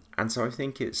 And so I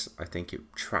think it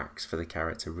tracks for the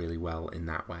character really well in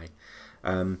that way.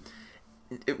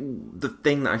 The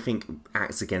thing that I think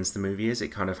acts against the movie is it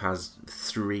kind of has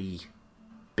 3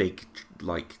 big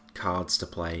like cards to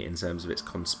play in terms of its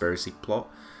conspiracy plot.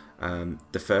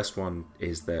 The first one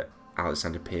is that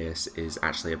Alexander Pierce is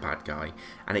actually a bad guy,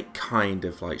 and it kind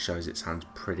of like shows its hand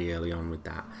pretty early on with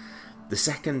that. The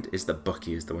second is that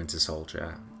Bucky is the Winter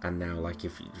Soldier, and now, like,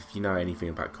 if you know anything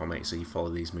about comics or you follow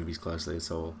these movies closely at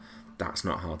all, that's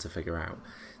not hard to figure out.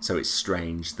 So it's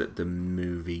strange that the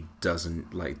movie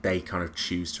doesn't, like, they kind of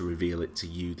choose to reveal it to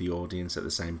you, the audience, at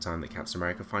the same time that Captain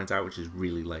America finds out, which is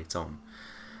really late on.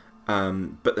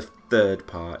 But the third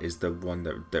part is the one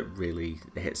that really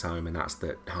hits home, and that's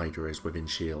that Hydra is within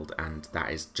S.H.I.E.L.D., and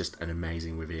that is just an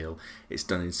amazing reveal. It's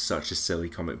done in such a silly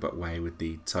comic book way with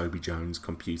the Toby Jones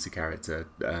computer character,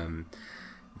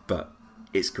 but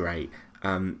it's great.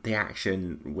 The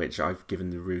action, which I've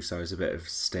given the Russos a bit of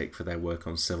stick for their work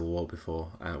on Civil War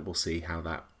before, we'll see how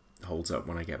that holds up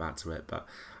when I get back to it, but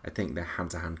I think the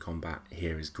hand-to-hand combat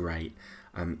here is great.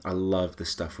 I love the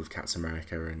stuff with Captain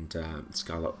America and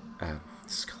Scarlet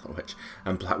Witch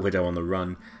and Black Widow on the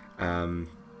run. And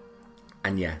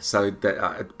yeah, so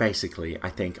basically, I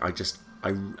think I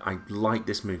like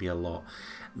this movie a lot.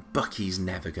 Bucky's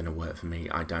never going to work for me,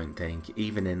 I don't think.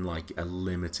 Even in like a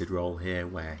limited role here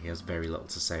where he has very little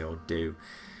to say or do,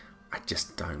 I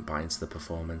just don't buy into the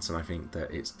performance. And I think that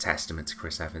it's testament to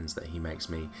Chris Evans that he makes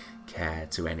me care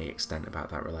to any extent about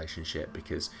that relationship,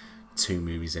 because 2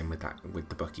 movies in with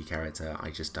the Bucky character, I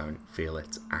just don't feel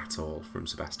it at all from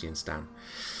Sebastian Stan.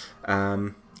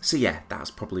 So yeah,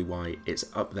 that's probably why it's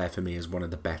up there for me as one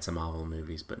of the better Marvel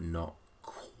movies, but not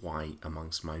quite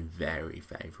amongst my very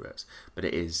favourites. But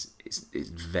it's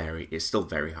still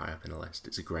very high up in the list.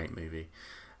 It's a great movie.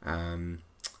 And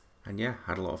yeah,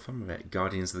 had a lot of fun with it.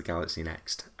 Guardians of the Galaxy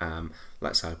next.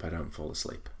 Let's hope I don't fall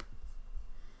asleep.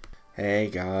 Hey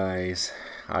guys,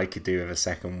 I could do with a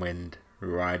second wind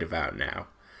right about now.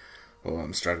 Oh,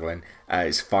 I'm struggling.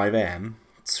 It's 5 a.m,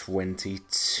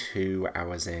 22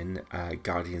 hours in.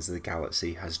 Guardians of the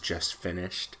Galaxy has just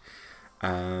finished.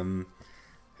 And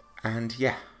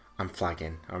yeah, I'm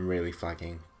flagging. I'm really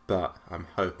flagging. But I'm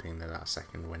hoping that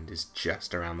second wind is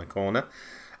just around the corner.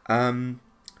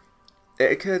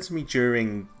 It occurred to me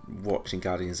during watching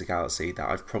Guardians of the Galaxy that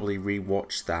I've probably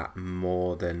rewatched that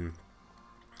more than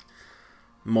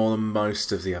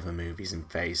most of the other movies in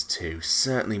Phase 2.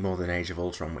 Certainly more than Age of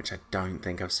Ultron, which I don't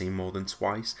think I've seen more than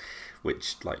twice.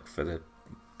 Which, like,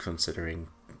 considering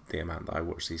the amount that I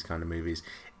watch these kind of movies,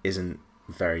 isn't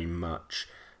very much.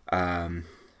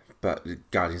 But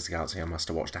Guardians of the Galaxy I must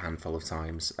have watched a handful of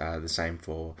times. The same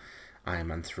for Iron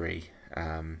Man 3,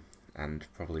 and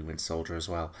probably Winter Soldier as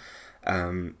well.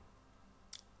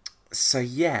 So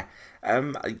yeah,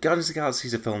 Guardians of the Galaxy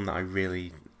is a film that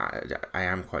I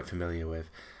am quite familiar with.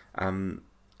 And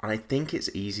I think it's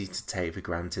easy to take for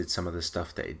granted some of the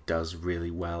stuff that it does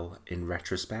really well in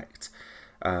retrospect.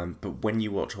 But when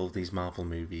you watch all these Marvel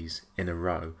movies in a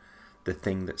row, the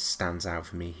thing that stands out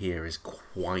for me here is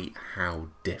quite how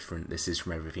different this is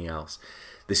from everything else.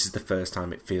 This is the first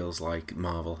time it feels like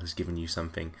Marvel has given you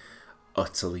something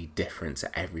utterly different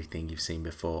to everything you've seen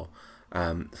before.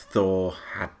 Thor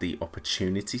had the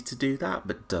opportunity to do that,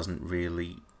 but doesn't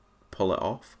really pull it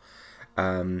off.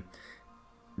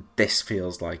 This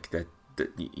feels like the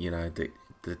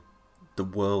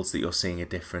worlds that you're seeing are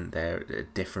different. There are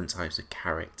different types of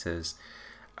characters.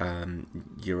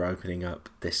 You're opening up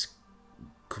this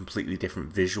completely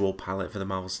different visual palette for the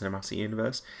Marvel Cinematic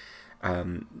Universe.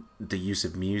 The use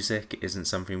of music isn't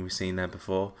something we've seen there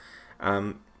before,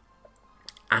 and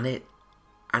it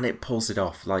pulls it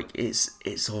off. Like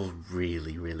it's all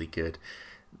really, really good.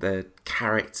 The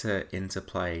character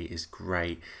interplay is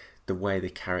great. The way the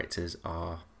characters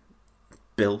are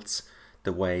built,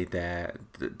 the way their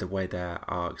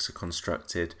arcs are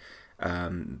constructed,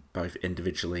 both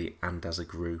individually and as a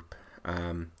group.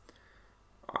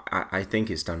 I think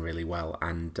it's done really well,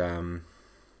 and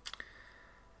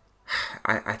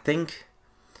I think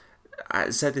I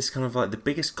said this kind of like the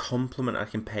biggest compliment I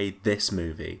can pay this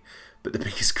movie, but the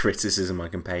biggest criticism I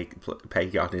can pay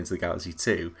Guardians of the Galaxy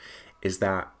 2 is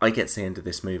that I get to the end of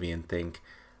this movie and think,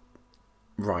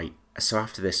 right, so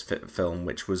after this film,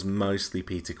 which was mostly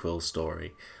Peter Quill's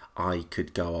story, I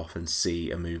could go off and see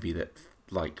a movie that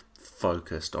like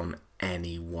focused on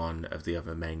any one of the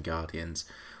other main Guardians,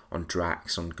 on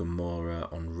Drax, on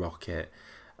Gamora, on Rocket,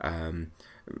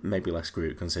 maybe less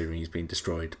Groot considering he's been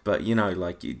destroyed, but you know,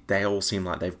 like they all seem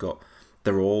like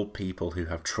they're all people who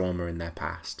have trauma in their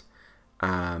past,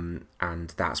 and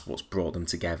that's what's brought them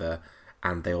together,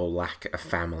 and they all lack a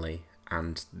family,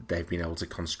 and they've been able to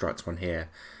construct one here.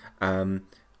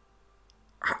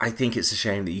 I think it's a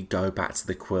shame that you go back to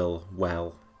the Quill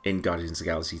well in Guardians of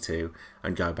the Galaxy 2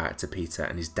 and go back to Peter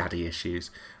and his daddy issues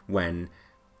when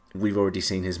we've already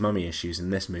seen his mummy issues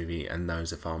in this movie, and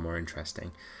those are far more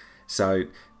interesting. So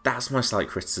that's my slight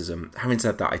criticism. Having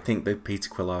said that, I think the Peter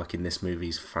Quill arc in this movie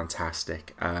is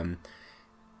fantastic.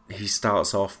 He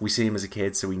starts off, we see him as a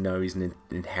kid, so we know he's an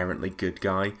inherently good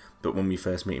guy, but when we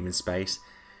first meet him in space,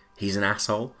 he's an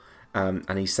asshole.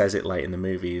 And he says it late in the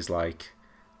movie, he's like,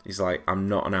 I'm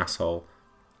not an asshole.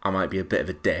 I might be a bit of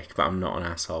a dick, but I'm not an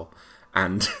asshole.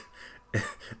 And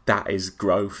that is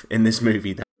growth in this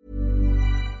movie.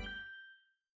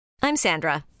 I'm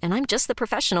Sandra, and I'm just the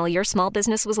professional your small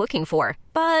business was looking for.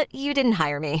 But you didn't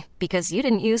hire me because you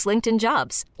didn't use LinkedIn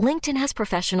Jobs. LinkedIn has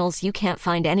professionals you can't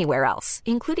find anywhere else,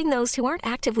 including those who aren't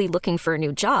actively looking for a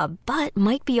new job, but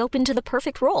might be open to the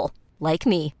perfect role, like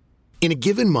me. In a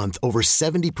given month, over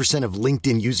 70% of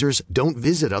LinkedIn users don't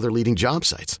visit other leading job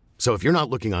sites. So if you're not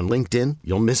looking on LinkedIn,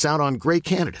 you'll miss out on great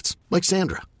candidates like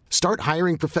Sandra. Start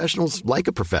hiring professionals like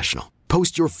a professional.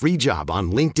 Post your free job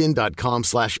on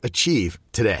linkedin.com/achieve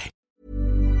today.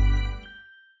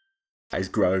 That is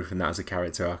growth, and that is a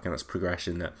character arc, and that's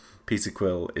progression that Peter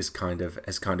Quill has kind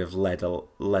of led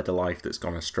a life that's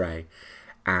gone astray,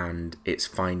 and it's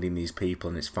finding these people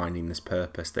and it's finding this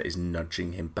purpose that is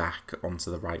nudging him back onto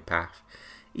the right path.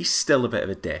 He's still a bit of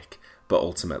a dick, but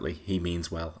ultimately he means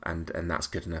well, and that's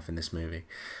good enough in this movie.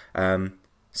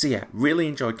 So yeah, really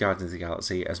enjoyed Guardians of the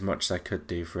Galaxy as much as I could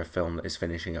do for a film that is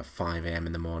finishing at 5 a.m.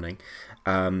 in the morning.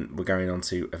 We're going on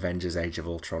to Avengers Age of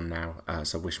Ultron now,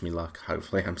 so wish me luck.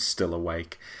 Hopefully I'm still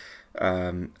awake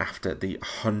after the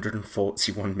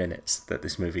 141 minutes that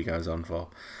this movie goes on for.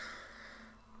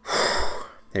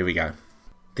 Here we go.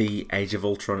 The Age of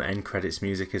Ultron end credits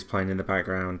music is playing in the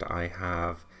background. I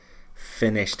have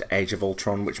finished Age of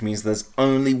Ultron, which means there's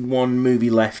only one movie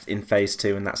left in Phase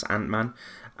 2, and that's Ant-Man.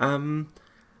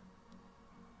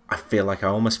 I feel like I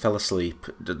almost fell asleep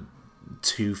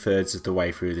 2/3 of the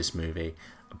way through this movie,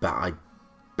 but I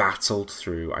battled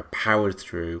through, I powered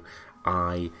through,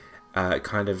 I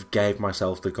kind of gave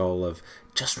myself the goal of,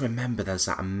 just remember there's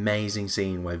that amazing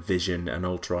scene where Vision and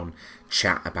Ultron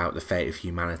chat about the fate of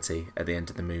humanity at the end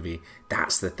of the movie.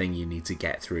 That's the thing you need to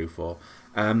get through for.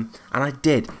 And I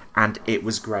did, and it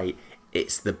was great.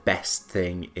 It's the best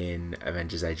thing in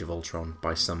Avengers Age of Ultron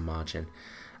by some margin.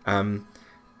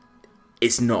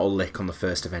 It's not a lick on the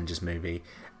first Avengers movie.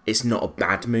 It's not a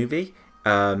bad movie.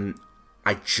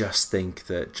 I just think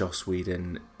that Joss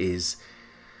Whedon is...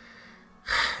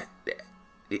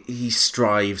 he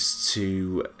strives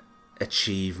to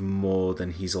achieve more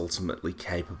than he's ultimately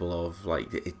capable of. Like,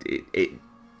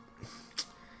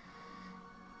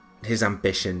 his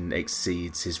ambition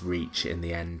exceeds his reach in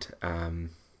the end.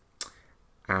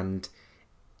 And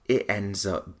it ends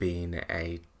up being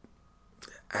a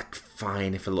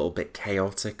fine, if a little bit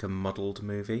chaotic and muddled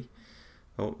movie.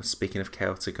 Oh, speaking of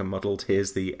chaotic and muddled,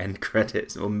 here's the end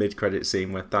credits or mid-credit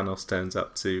scene where Thanos turns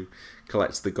up to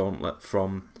collect the gauntlet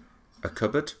from a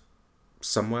cupboard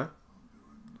somewhere.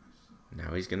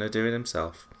 Now he's going to do it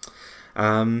himself.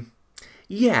 I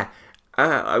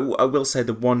will say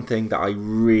the one thing that I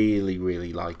really,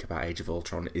 really like about Age of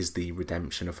Ultron is the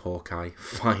redemption of Hawkeye.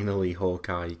 Finally,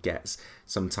 Hawkeye gets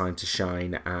some time to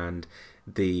shine, and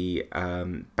the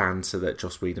banter that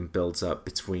Joss Whedon builds up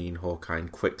between Hawkeye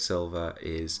and Quicksilver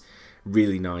is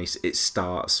really nice. It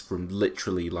starts from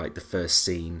literally like the first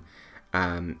scene,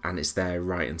 and it's there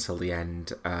right until the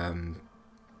end.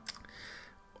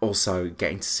 Also,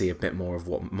 getting to see a bit more of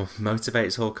what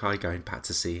motivates Hawkeye, going back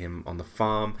to see him on the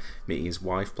farm, meeting his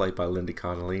wife, played by Linda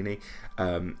Cardellini,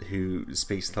 who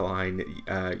speaks the line,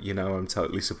 I'm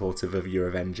totally supportive of your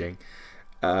avenging,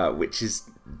 which is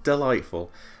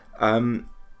delightful. I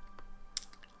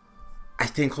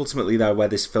think ultimately, though, where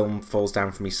this film falls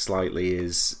down for me slightly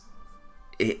is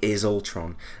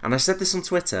Ultron. And I said this on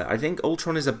Twitter, I think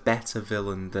Ultron is a better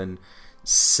villain than,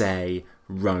 say,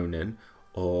 Ronan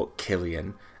or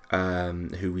Killian,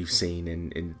 who we've seen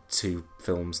in two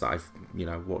films that I've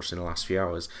watched in the last few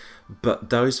hours. But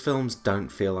those films don't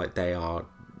feel like they are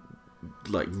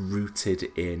like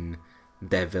rooted in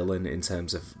their villain in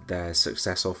terms of their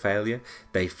success or failure.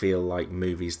 They feel like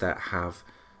movies that have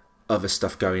other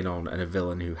stuff going on and a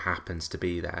villain who happens to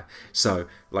be there. So,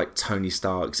 like, Tony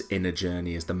Stark's inner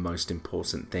journey is the most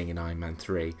important thing in Iron Man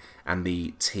 3, and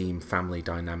the team family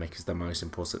dynamic is the most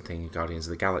important thing in Guardians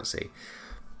of the Galaxy.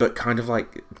 But kind of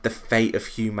like the fate of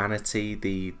humanity,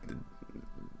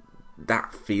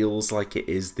 that feels like it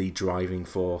is the driving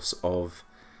force of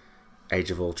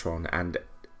Age of Ultron, and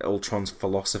Ultron's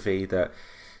philosophy that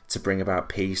to bring about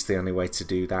peace, the only way to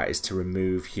do that is to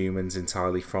remove humans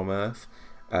entirely from Earth.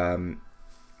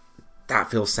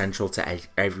 That feels central to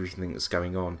everything that's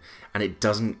going on, and it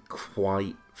doesn't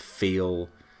quite feel...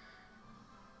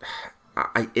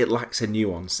 it lacks a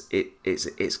nuance.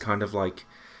 It's kind of like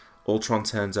Ultron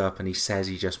turns up and he says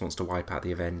he just wants to wipe out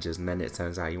the Avengers, and then it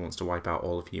turns out he wants to wipe out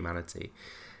all of humanity.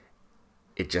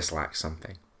 It just lacks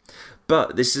something.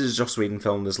 But this is a Joss Whedon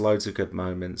film. There's loads of good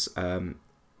moments.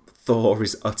 Thor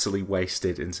is utterly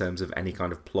wasted in terms of any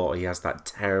kind of plot. He has that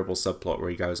terrible subplot where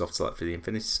he goes off to look for the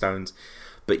Infinity Stones,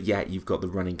 but yet you've got the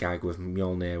running gag with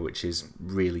Mjolnir, which is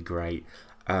really great.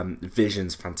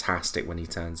 Vision's fantastic when he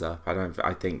turns up.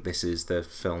 I think this is the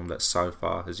film that so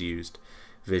far has used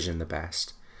Vision the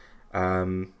best.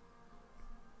 And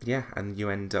you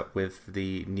end up with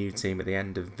the new team at the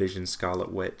end of Vision,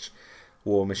 Scarlet Witch,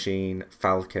 War Machine,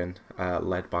 Falcon,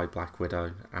 led by Black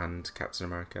Widow and Captain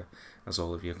America, as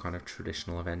all of your kind of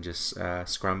traditional Avengers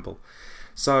scramble.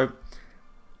 So,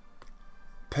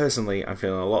 Personally, I'm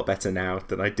feeling a lot better now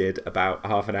than I did about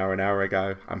half an hour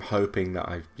ago. I'm hoping that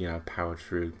I've, powered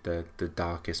through the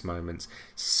darkest moments.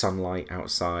 Sunlight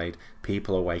outside,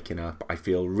 people are waking up. I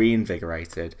feel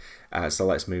reinvigorated. So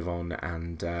let's move on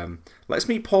and let's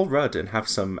meet Paul Rudd and have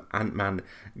some Ant-Man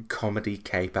comedy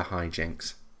caper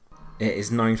hijinks. It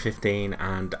is 9:15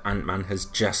 and Ant-Man has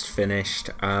just finished.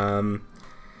 Ant-Man's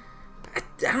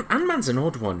an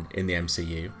odd one in the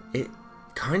MCU. It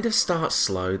kind of starts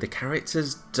slow. The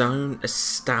characters don't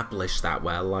establish that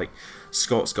well. Like,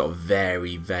 Scott's got a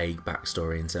very vague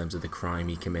backstory in terms of the crime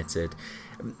he committed.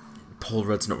 Paul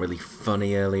Rudd's not really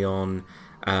funny early on.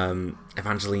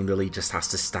 Evangeline Lilly just has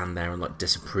to stand there and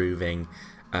disapproving.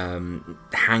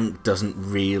 Hank doesn't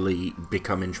really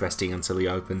become interesting until he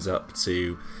opens up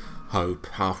to Hope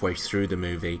halfway through the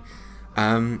movie.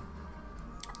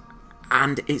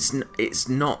 And it's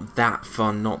not that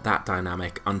fun, not that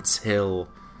dynamic until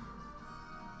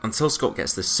Scott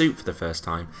gets the suit for the first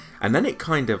time, and then it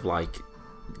kind of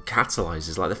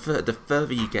catalyzes. The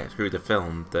further you get through the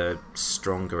film, the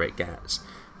stronger it gets.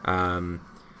 And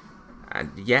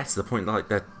yeah, to the point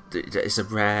that it's a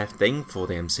rare thing for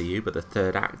the MCU, but the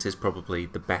third act is probably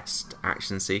the best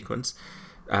action sequence.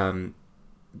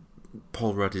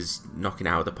 Paul Rudd is knocking it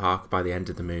out of the park by the end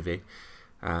of the movie.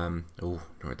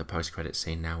 We're at the post-credits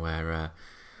scene now where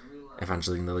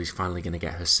Evangeline Lilly's finally going to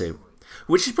get her suit,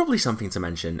 which is probably something to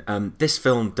mention. This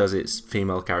film does its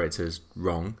female characters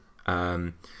wrong.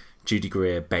 Judy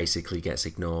Greer basically gets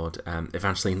ignored.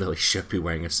 Evangeline Lilly should be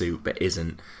wearing a suit but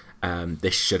isn't.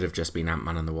 This should have just been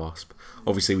Ant-Man and the Wasp.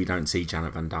 Obviously we don't see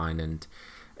Janet Van Dyne, and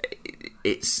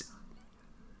it's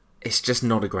just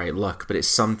not a great look, but it's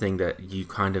something that you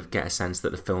kind of get a sense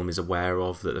that the film is aware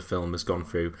of, that the film has gone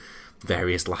through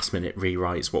various last-minute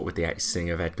rewrites, what with the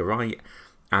exiting of Edgar Wright,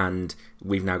 and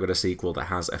we've now got a sequel that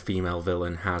has a female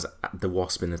villain, has the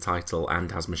Wasp in the title,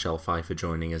 and has Michelle Pfeiffer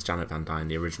joining as Janet Van Dyne,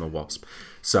 the original Wasp.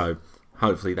 So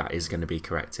hopefully that is going to be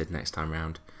corrected next time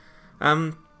round.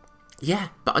 So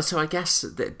I guess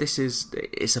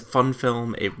it's a fun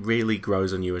film. It really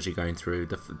grows on you as you're going through.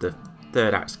 The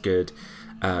third act's good.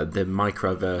 The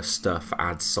microverse stuff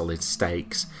adds solid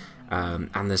stakes.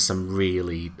 And there's some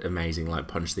really amazing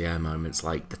punch the air moments,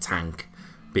 like the tank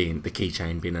being the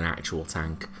keychain being an actual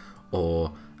tank,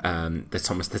 or the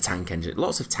Thomas the Tank Engine.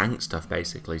 Lots of tank stuff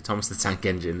basically. Thomas the Tank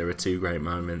Engine. There are two great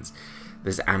moments.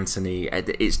 There's Anthony.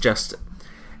 It's just,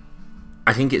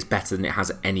 I think it's better than it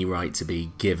has any right to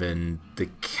be, given the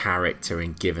character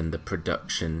and given the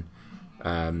production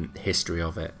history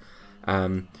of it.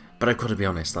 But I've got to be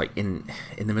honest, in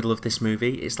the middle of this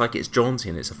movie, it's jaunty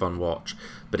and it's a fun watch,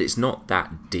 but it's not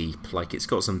that deep. It's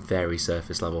got some very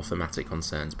surface level thematic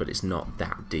concerns, but it's not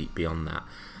that deep beyond that.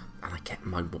 And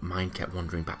my mind kept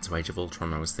wandering back to Age of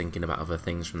Ultron. I was thinking about other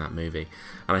things from that movie,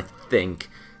 and I think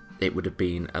it would have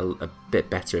been a bit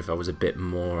better if I was a bit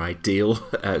more ideal.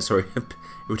 It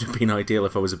would have been ideal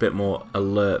if I was a bit more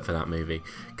alert for that movie,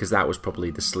 because that was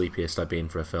probably the sleepiest I've been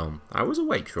for a film. I was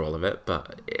awake through all of it,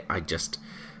 but I just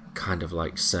kind of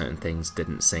certain things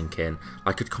didn't sink in.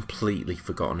 I could completely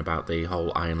forgotten about the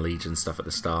whole Iron Legion stuff at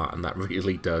the start, and that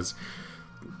really does.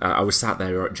 I was sat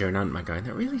there during Ant-Man going,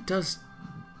 that really does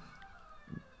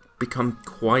become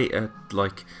quite an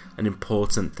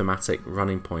important thematic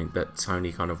running point, that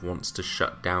Tony kind of wants to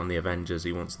shut down the Avengers.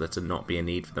 He wants there to not be a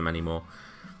need for them anymore.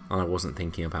 And I wasn't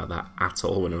thinking about that at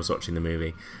all when I was watching the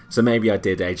movie. So maybe I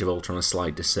did Age of Ultron a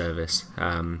slight disservice.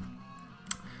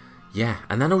 Yeah,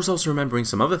 and then I was also remembering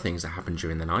some other things that happened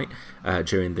during the night,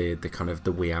 during the kind of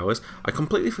the wee hours. I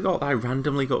completely forgot that I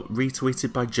randomly got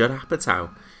retweeted by Judd Apatow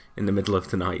in the middle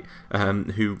of the night,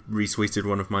 who retweeted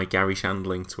one of my Gary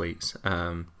Shandling tweets,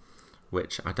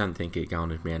 which I don't think it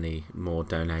garnered me any more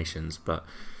donations, but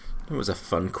it was a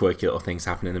fun, quirky little things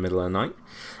happening in the middle of the night.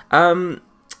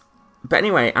 But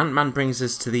anyway, Ant-Man brings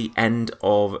us to the end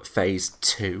of Phase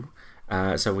 2.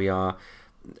 So we are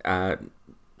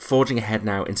forging ahead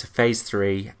now into Phase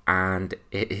 3, and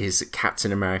it is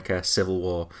Captain America Civil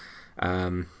War.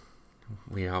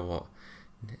 We are,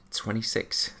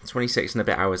 26 and a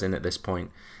bit hours in at this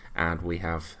point, and we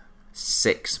have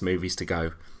 6 movies to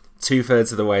go.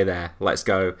 2/3 of the way there. Let's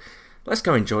go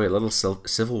enjoy a little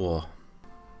Civil War.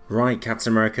 Right,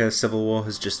 Captain America Civil War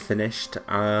has just finished.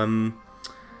 I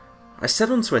said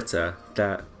on Twitter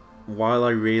that while I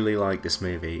really like this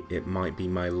movie, it might be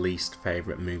my least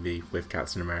favourite movie with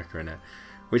Captain America in it,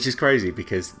 which is crazy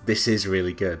because this is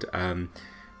really good.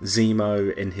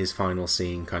 Zemo in his final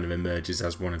scene kind of emerges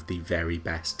as one of the very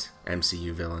best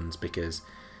MCU villains, because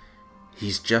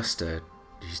he's just a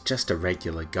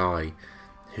regular guy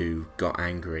who got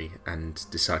angry and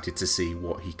decided to see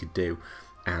what he could do,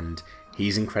 and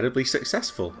he's incredibly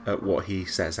successful at what he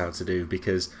sets out to do,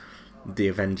 because the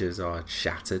Avengers are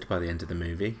shattered by the end of the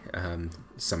movie.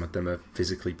 Some of them are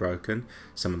physically broken,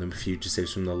 some of them are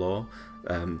fugitives from the law.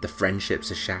 The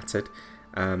friendships are shattered.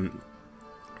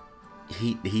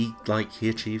 He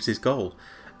achieves his goal.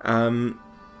 And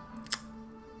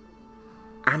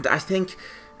I think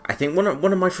one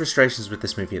of my frustrations with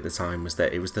this movie at the time was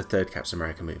that it was the third Captain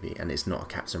America movie, and it's not a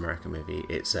Captain America movie.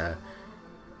 It's an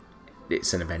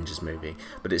Avengers movie,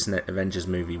 but it's an Avengers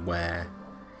movie where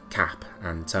Cap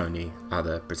and Tony are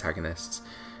the protagonists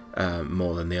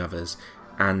more than the others,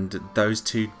 and those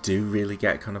two do really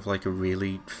get kind of like a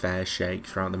really fair shake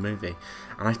throughout the movie.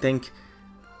 And I think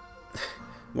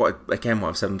what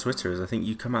I've said on Twitter is, I think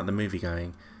you come out of the movie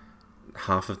going,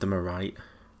 half of them are right,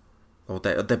 or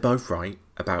they're both right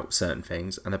about certain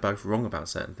things, and they're both wrong about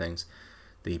certain things.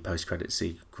 The post-credit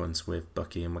sequence with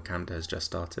Bucky and Wakanda has just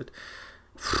started.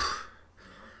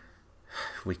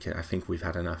 I think we've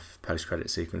had enough post-credit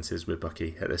sequences with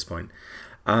Bucky at this point.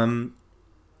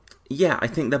 Yeah, I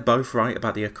think they're both right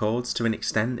about the Accords to an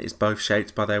extent. It's both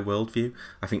shaped by their worldview.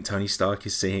 I think Tony Stark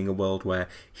is seeing a world where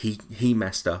he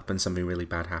messed up and something really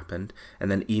bad happened, and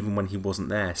then even when he wasn't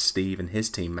there, Steve and his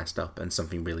team messed up and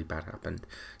something really bad happened.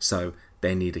 So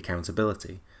they need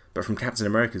accountability. But from Captain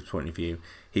America's point of view,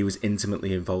 he was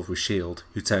intimately involved with S.H.I.E.L.D.,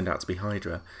 who turned out to be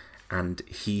Hydra, and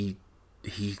he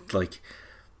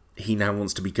now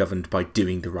wants to be governed by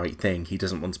doing the right thing. He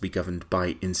doesn't want to be governed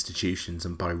by institutions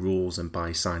and by rules and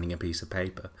by signing a piece of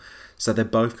paper. So they're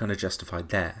both kind of justified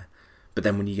there. But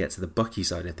then when you get to the Bucky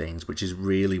side of things, which is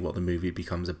really what the movie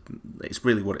becomes, it's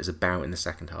really what it's about in the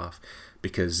second half,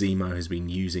 because Zemo has been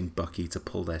using Bucky to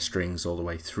pull their strings all the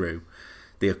way through.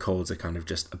 The Accords are kind of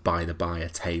just a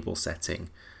table-setting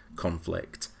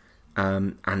conflict.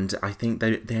 And I think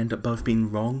they end up both being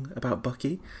wrong about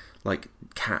Bucky. Like,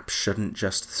 Cap shouldn't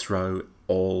just throw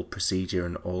all procedure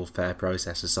and all fair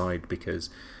process aside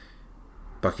because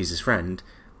Bucky's his friend,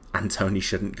 and Tony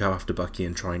shouldn't go after Bucky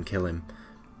and try and kill him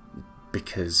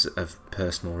because of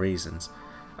personal reasons.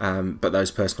 But those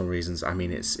personal reasons, I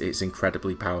mean, it's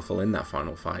incredibly powerful in that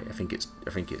final fight. I think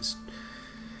it's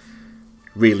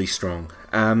really strong.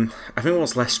 I think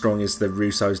what's less strong is the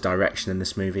Russo's direction in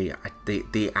this movie.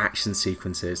 The action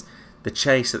sequences, the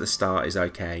chase at the start is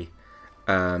okay.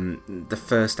 The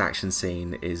first action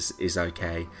scene is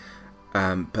okay,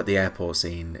 but the airport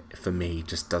scene for me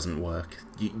just doesn't work.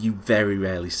 You very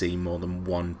rarely see more than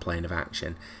one plane of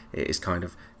action. It is kind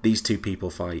of these two people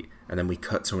fight, and then we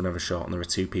cut to another shot and there are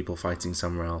two people fighting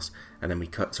somewhere else, and then we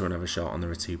cut to another shot and there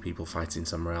are two people fighting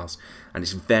somewhere else, and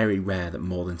it's very rare that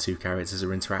more than two characters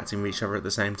are interacting with each other at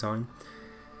the same time.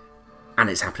 And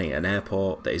it's happening at an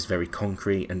airport that is very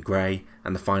concrete and grey,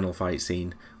 and the final fight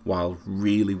scene, while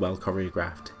really well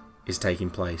choreographed, is taking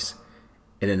place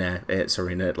in an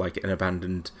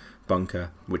abandoned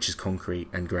bunker, which is concrete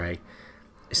and grey.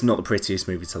 It's not the prettiest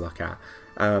movie to look at,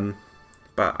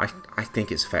 but I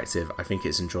think it's effective. I think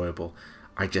it's enjoyable.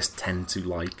 I just tend to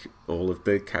like all of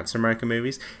the Captain America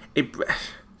movies. It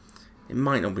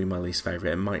might not be my least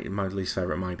favourite. My least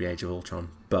favourite might be Age of Ultron,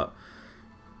 but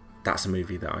that's a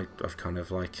movie that I've kind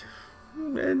of like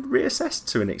reassessed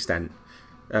to an extent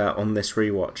on this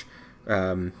rewatch.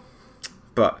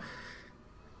 But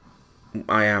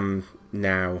I am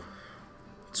now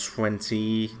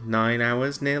 29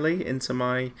 hours nearly into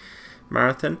my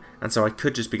marathon, and so I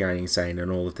could just be going insane and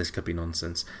all of this could be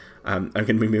nonsense. I'm going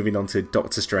to be moving on to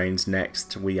Doctor Strange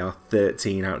next. We are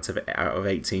 13 out of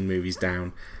 18 movies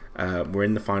down. We're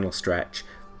in the final stretch.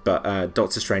 But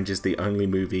Doctor Strange is the only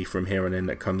movie from here on in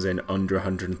that comes in under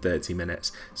 130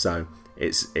 minutes. So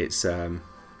it's not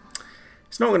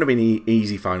going to be an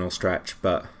easy final stretch,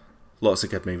 but lots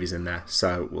of good movies in there.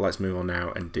 So let's move on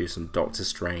now and do some Doctor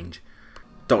Strange.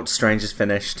 Doctor Strange is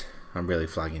finished. I'm really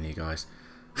flagging you guys.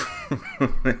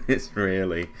 It's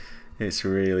really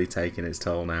taking its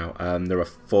toll now. There are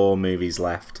 4 movies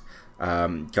left.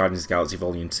 Guardians of the Galaxy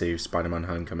Volume 2, Spider-Man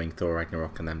Homecoming, Thor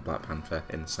Ragnarok, and then Black Panther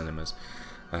in the cinemas.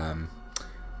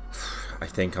 I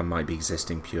think I might be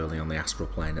existing purely on the astral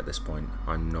plane at this point.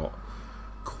 I'm not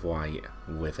quite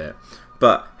with it.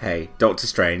 But hey, Doctor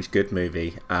Strange, good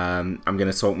movie. I'm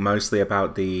going to talk mostly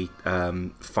about the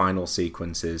final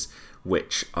sequences,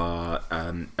 which are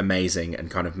amazing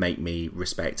and kind of make me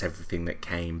respect everything that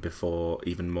came before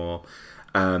even more.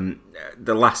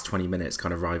 The last 20 minutes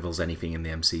kind of rivals anything in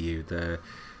the MCU.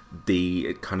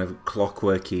 The kind of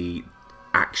clockworky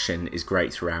action is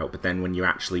great throughout, but then when you're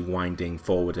actually winding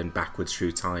forward and backwards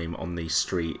through time on the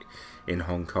street in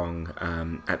Hong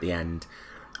Kong at the end,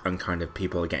 and kind of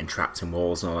people are getting trapped in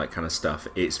walls and all that kind of stuff,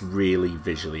 it's really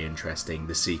visually interesting.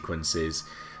 The sequences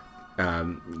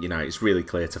It's really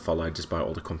clear to follow despite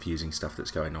all the confusing stuff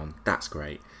that's going on. That's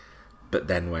great. But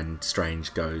then when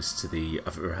Strange goes to the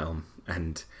other realm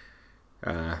and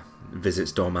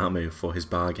visits Dormammu for his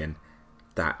bargain,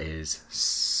 that is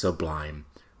sublime.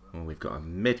 Well, we've got a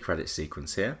mid-credit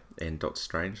sequence here in Doctor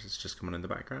Strange. It's just coming in the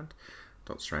background.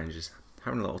 Doctor Strange is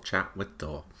having a little chat with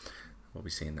Thor. We'll be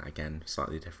seeing that again,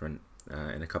 slightly different,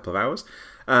 in a couple of hours.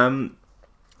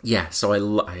 So I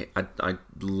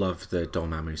love the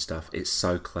Dormammu stuff. It's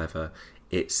so clever.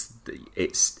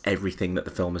 It's everything that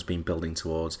the film has been building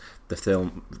towards. The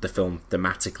film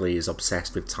thematically is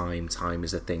obsessed with time. Time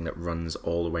is a thing that runs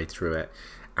all the way through it,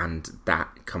 and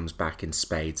that comes back in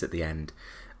spades at the end.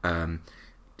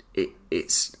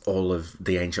 It's all of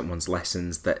the Ancient One's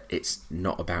lessons that it's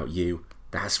not about you.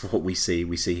 That's what we see.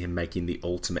 We see him making the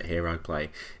ultimate hero play.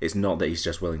 It's not that he's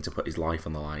just willing to put his life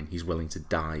on the line. He's willing to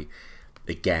die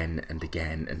again and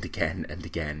again and again and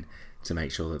again to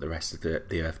make sure that the rest of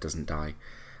the Earth doesn't die.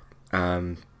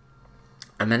 And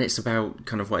then it's about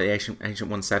kind of what the Ancient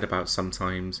One said about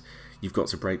sometimes you've got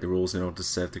to break the rules in order to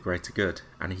serve the greater good.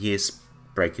 And he is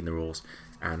breaking the rules,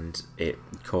 and it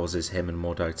causes him and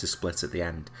Mordo to split at the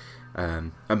end.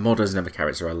 And Mordo's another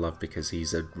character I love because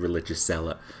he's a religious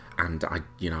zealot, and I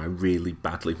really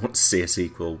badly want to see a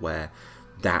sequel where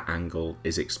that angle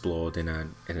is explored in a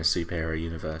superhero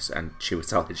universe, and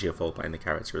Chiwetel Ejiofor playing the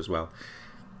character as well.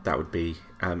 That would be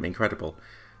incredible.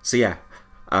 So yeah,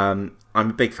 I'm a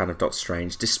big fan of Doctor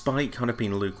Strange, despite kind of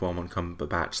being lukewarm on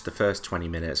Cumberbatch. The first 20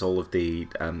 minutes, all of the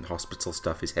hospital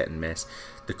stuff is hit and miss.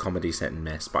 The comedy's hit and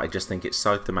miss, but I just think it's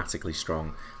so thematically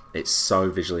strong. It's so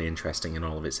visually interesting in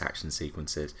all of its action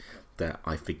sequences that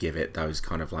I forgive it those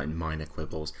kind of like minor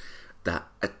quibbles that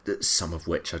some of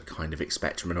which I'd kind of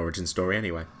expect from an origin story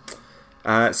anyway.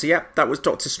 So yeah, that was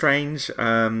Doctor Strange.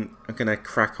 I'm going to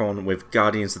crack on with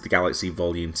Guardians of the Galaxy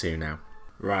Volume 2 now.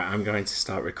 Right, I'm going to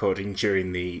start recording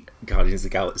during the Guardians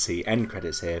of the Galaxy end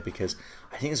credits here because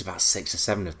I think there's about 6 or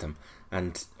 7 of them,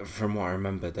 and from what I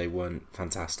remember, they weren't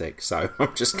fantastic. So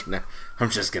I'm just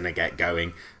gonna get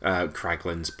going.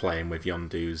 Kraglin's playing with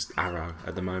Yondu's arrow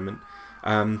at the moment.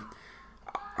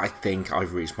 I think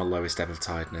I've reached my lowest ebb of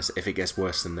tiredness. If it gets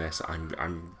worse than this,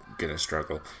 I'm gonna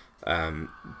struggle.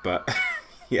 But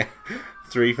yeah,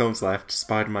 3 films left: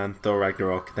 Spider-Man, Thor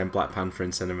Ragnarok, then Black Panther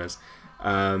in cinemas.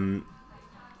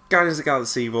 Guardians of the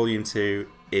Galaxy Volume 2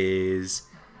 is...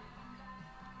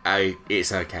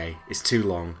 it's okay. It's too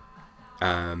long.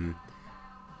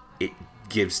 It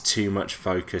gives too much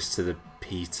focus to the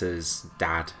Peter's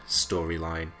dad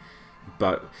storyline.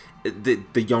 But the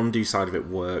Yondu side of it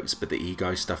works, but the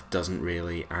ego stuff doesn't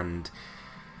really. And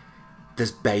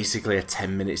there's basically a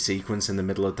 10-minute sequence in the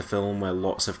middle of the film where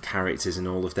lots of characters and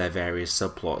all of their various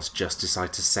subplots just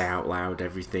decide to say out loud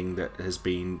everything that has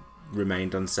been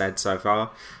remained unsaid so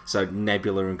far. So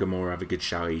Nebula and Gamora have a good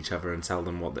shout at each other and tell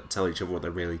each other what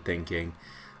they're really thinking.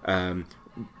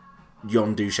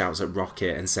 Yondu shouts at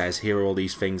Rocket and says, "Here are all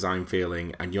these things I'm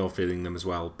feeling, and you're feeling them as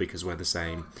well because we're the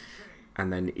same."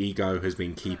 And then Ego has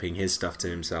been keeping his stuff to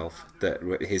himself,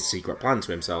 his secret plan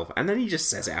to himself, and then he just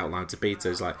says it out loud to Peter.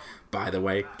 He's like, "By the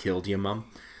way, killed your mum."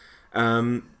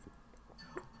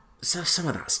 So some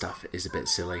of that stuff is a bit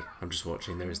silly. I'm just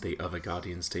watching. There is the other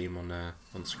Guardians team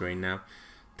on screen now.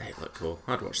 They look cool.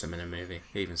 I'd watch them in a movie,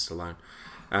 even Stallone.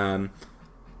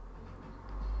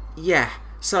 Yeah.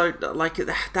 So like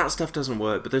that stuff doesn't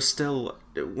work, but there's still,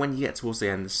 when you get towards the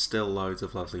end, there's still loads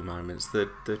of lovely moments.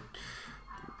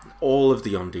 All of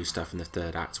the Yondu stuff in the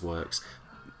third act works.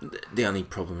 The only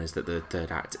problem is that the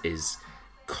third act is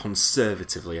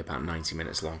conservatively about 90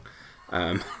 minutes long.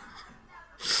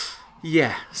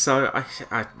 Yeah, so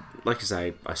I like I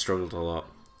say, I struggled a lot.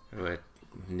 We're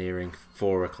nearing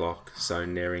 4 o'clock, so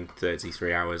nearing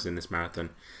 33 hours in this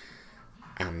marathon,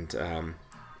 and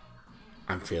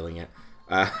I'm feeling it.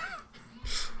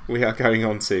 We are going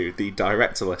on to the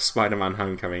directorless Spider-Man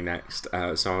Homecoming next,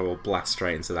 so I will blast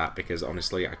straight into that because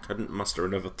honestly I couldn't muster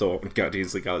another thought on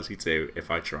Guardians of the Galaxy 2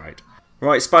 if I tried.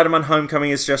 Right, Spider-Man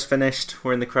Homecoming is just finished.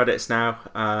 We're in the credits now,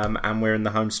 and we're in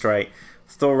the home straight.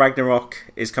 Thor Ragnarok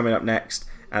is coming up next,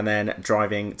 and then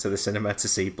driving to the cinema to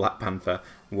see Black Panther,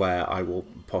 where I will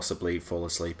possibly fall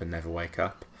asleep and never wake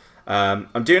up.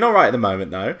 I'm doing alright at the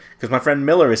moment, though, because my friend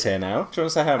Miller is here now. Do you want to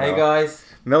say hi, Miller? Hey, guys.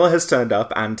 Miller has turned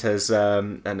up and has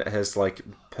like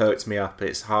perked me up.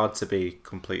 It's hard to be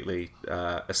completely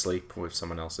asleep with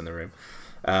someone else in the room.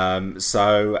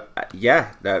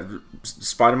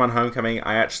 Spider-Man Homecoming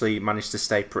I actually managed to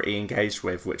stay pretty engaged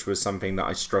with, which was something that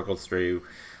I struggled through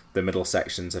the middle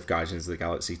sections of Guardians of the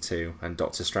Galaxy 2 and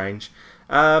Doctor Strange.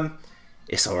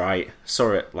 it's alright.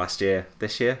 Saw it last year,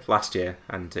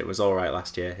 and it was alright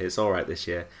last year. It's alright this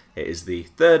year. It is the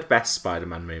third best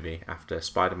Spider-Man movie after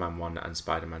Spider-Man 1 and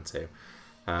Spider-Man 2.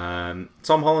 Tom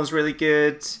Holland's really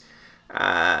good.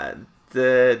 Some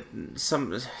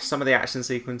of the action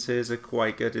sequences are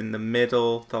quite good in the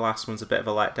middle. The last one's a bit of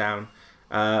a letdown.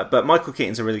 But Michael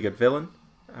Keaton's a really good villain.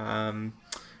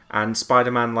 And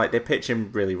Spider-Man, like, they pitch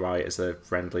him really right as the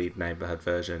friendly neighborhood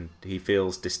version. He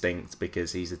feels distinct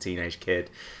because he's a teenage kid.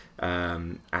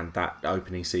 And that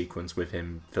opening sequence with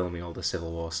him filming all the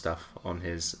Civil War stuff on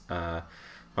his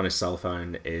cell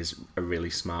phone is a really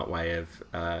smart way of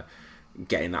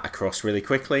getting that across really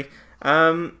quickly.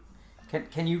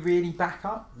 Can you really back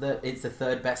up that it's the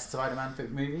third best Spider-Man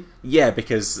movie? Yeah,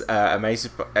 because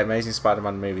Amazing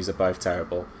Spider-Man movies are both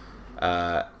terrible.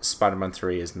 Spider-Man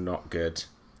 3 is not good,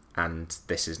 and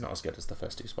this is not as good as the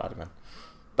first two Spider-Man.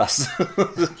 That's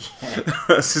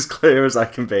that's as clear as I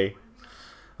can be.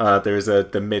 There is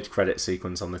the mid-credit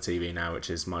sequence on the TV now, which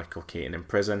is Michael Keaton in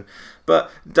prison,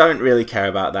 but don't really care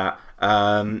about that.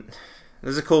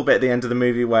 There's a cool bit at the end of the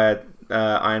movie where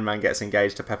Iron Man gets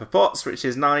engaged to Pepper Potts, which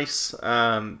is nice,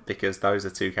 because those are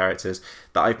two characters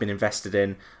that I've been invested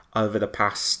in over the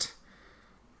past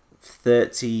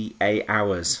 38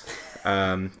 hours,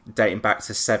 dating back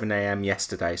to 7 a.m.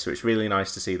 yesterday, so it's really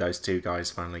nice to see those two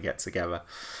guys finally get together.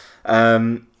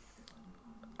 I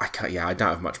don't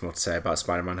have much more to say about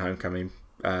Spider-Man Homecoming.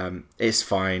 It's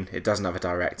fine. It doesn't have a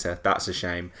director. That's a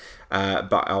shame.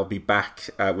 But I'll be back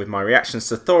with my reactions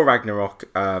to Thor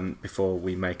Ragnarok before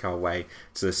we make our way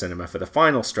to the cinema for the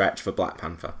final stretch for Black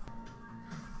Panther.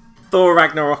 Thor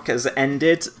Ragnarok has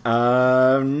ended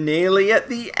nearly at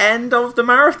the end of the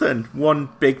marathon. One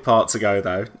big part to go,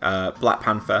 though. Black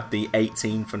Panther, the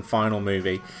 18th and final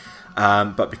movie.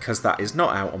 But because that is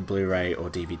not out on Blu-ray or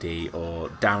DVD or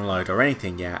download or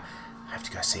anything yet, I have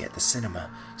to go see it at the cinema.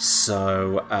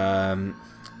 So,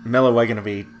 Miller, we're going to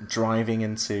be driving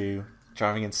into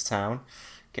town,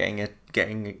 getting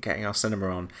our cinema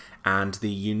on, and the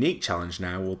unique challenge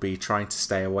now will be trying to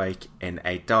stay awake in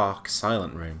a dark,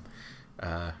 silent room,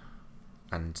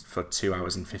 and for 2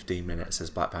 hours and 15 minutes as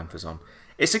Black Panther's on.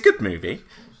 It's a good movie,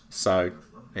 so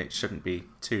it shouldn't be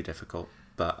too difficult.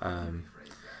 But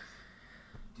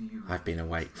I've been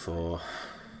awake for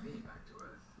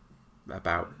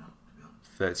about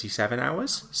 37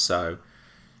 hours, so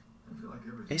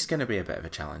it's going to be a bit of a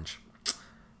challenge.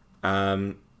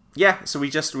 So we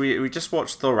just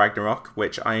watched Thor Ragnarok,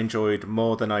 which I enjoyed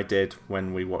more than I did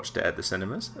when we watched it at the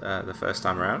cinemas the first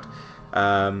time around.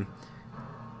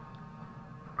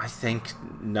 I think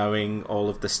knowing all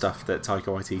of the stuff that Taika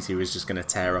Waititi was just going to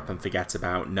tear up and forget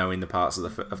about, knowing the parts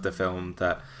of the film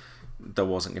that there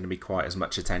wasn't going to be quite as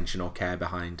much attention or care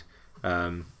behind,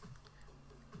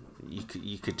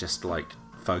 you could just like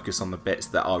focus on the bits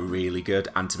that are really good.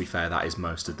 And to be fair, that is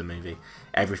most of the movie.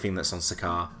 Everything that's on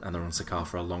Sakaar, and they're on Sakaar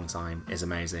for a long time, is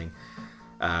amazing.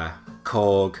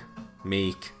 Korg,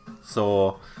 Meek,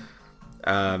 Thor,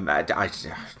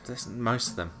 most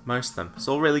of them. It's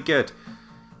all really good.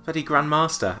 Bloody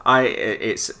Grandmaster.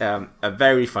 It's a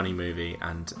very funny movie,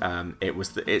 and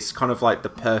it's kind of like the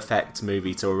perfect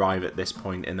movie to arrive at this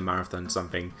point in the marathon.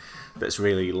 Something that's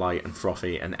really light and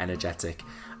frothy and energetic,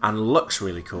 and looks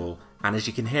really cool. And as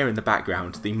you can hear in the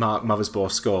background, the Mark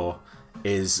Mothersbaugh score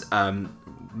is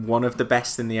one of the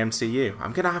best in the MCU.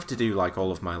 I'm gonna have to do like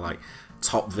all of my like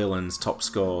top villains, top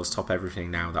scores, top everything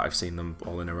now that I've seen them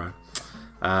all in a row.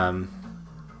 A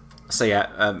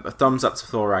thumbs up to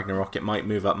Thor Ragnarok. It might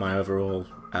move up my overall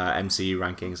MCU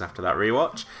rankings after that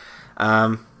rewatch. But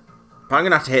I'm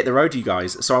going to have to hit the road, you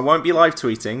guys. So I won't be live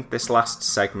tweeting this last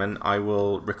segment. I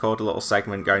will record a little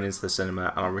segment going into the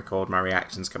cinema, and I'll record my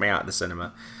reactions coming out of the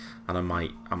cinema. And I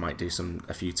might do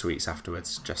a few tweets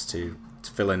afterwards just to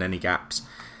fill in any gaps.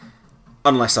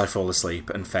 Unless I fall asleep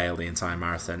and fail the entire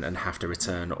marathon and have to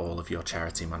return all of your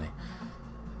charity money.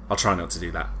 I'll try not to do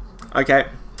that. Okay.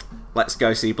 Let's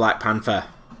go see Black Panther.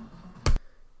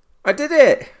 I did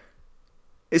it!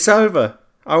 It's over.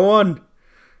 I won.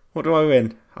 What do I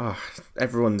win?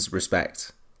 Everyone's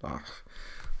respect.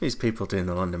 These people doing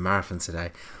the London Marathon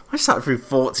today. I sat through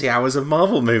 40 hours of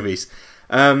Marvel movies.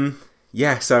 So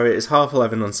it's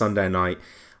 11:30 on Sunday night.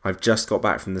 I've just got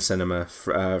back from the cinema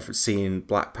for seeing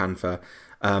Black Panther.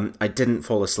 I didn't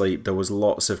fall asleep. There was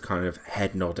lots of kind of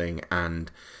head nodding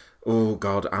and... oh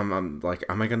God, I'm like,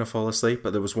 am I going to fall asleep?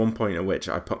 But there was one point at which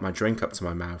I put my drink up to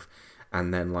my mouth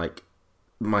and then like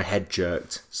my head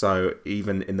jerked. So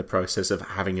even in the process of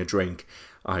having a drink,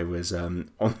 I was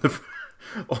on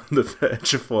the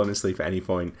verge of falling asleep at any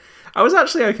point. I was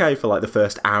actually okay for like the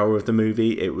first hour of the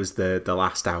movie. It was the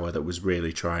last hour that was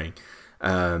really trying.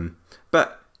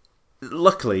 But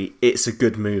luckily, it's a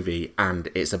good movie, and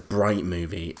it's a bright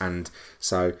movie, and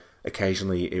so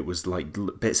occasionally it was like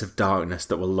bits of darkness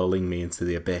that were lulling me into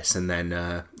the abyss, and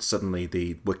then suddenly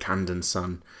the Wakandan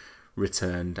sun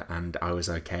returned, and I was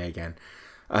okay again.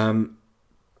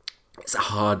 It's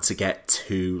hard to get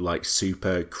too like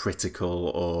super critical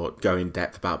or go in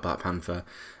depth about Black Panther,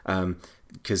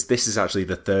 because this is actually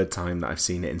the third time that I've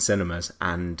seen it in cinemas,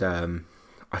 and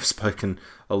I've spoken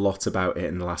a lot about it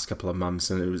in the last couple of months,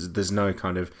 and there's no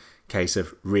kind of case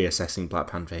of reassessing Black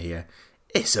Panther here.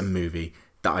 It's a movie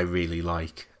that I really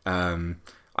like. I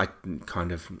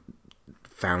kind of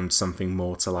found something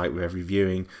more to like with every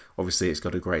viewing. Obviously, it's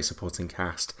got a great supporting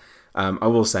cast. I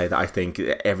will say that I think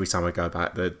every time I go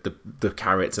back, the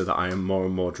character that I am more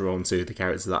and more drawn to, the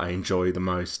character that I enjoy the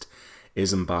most,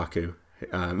 is M'Baku.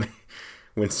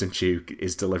 Winston Duke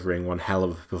is delivering one hell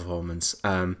of a performance.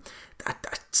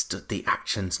 The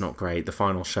action's not great, the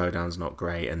final showdown's not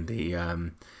great, and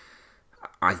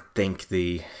I think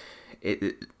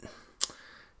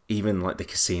even like the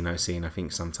casino scene, I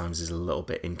think sometimes is a little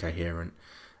bit incoherent.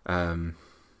 But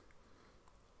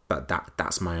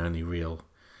that's my only real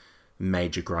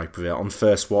major gripe with it. On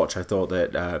first watch, I thought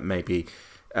that maybe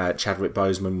Chadwick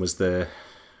Boseman was the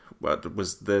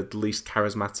least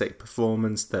charismatic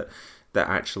performance, that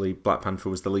actually Black Panther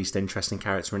was the least interesting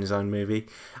character in his own movie.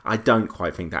 I don't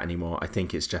quite think that anymore. I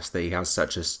think it's just that he has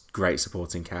such a great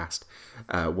supporting cast,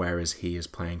 whereas he is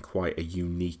playing quite a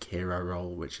unique hero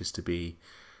role, which is to be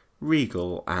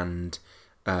regal and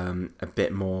a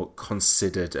bit more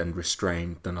considered and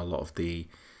restrained than a lot of the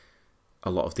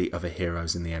other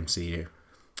heroes in the MCU.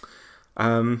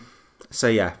 So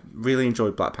yeah, really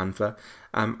enjoyed Black Panther.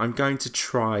 I'm going to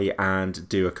try and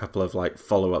do a couple of like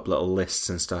follow-up little lists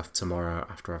and stuff tomorrow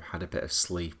after I've had a bit of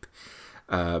sleep.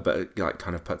 But like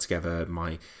kind of put together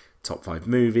my top 5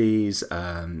 movies,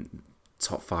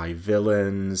 top 5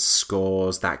 villains,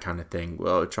 scores, that kind of thing.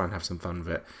 We'll try and have some fun with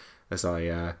it as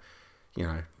I,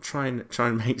 try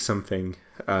and make something,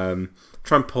 try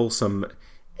and pull some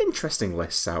interesting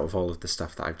lists out of all of the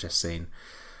stuff that I've just seen.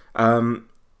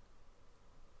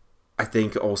 I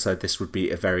think also this would be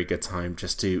a very good time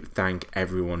just to thank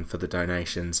everyone for the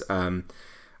donations. I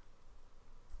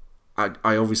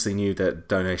obviously knew that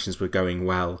donations were going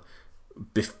well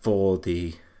before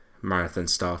the marathon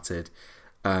started,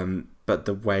 but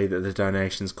the way that the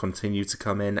donations continued to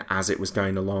come in as it was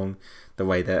going along, the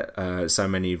way that so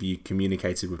many of you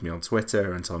communicated with me on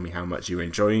Twitter and told me how much you were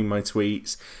enjoying my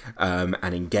tweets, and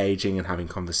engaging and having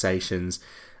conversations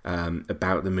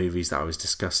about the movies that I was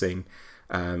discussing,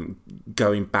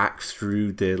 going back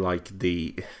through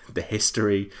the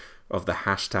history of the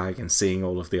hashtag and seeing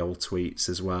all of the old tweets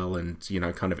as well, and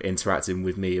kind of interacting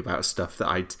with me about stuff that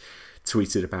I'd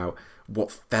tweeted about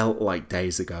what felt like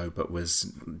days ago but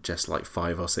was just like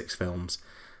 5 or 6 films.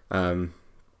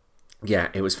 Yeah,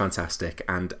 it was fantastic,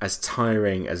 and as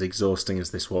tiring, as exhausting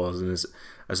as this was, and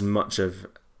as much of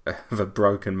a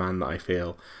broken man that I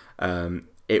feel,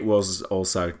 it was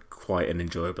also quite an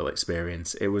enjoyable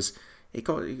experience. It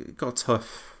got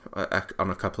tough on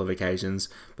a couple of occasions,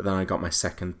 but then I got my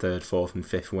 2nd, 3rd, 4th and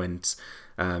 5th wins,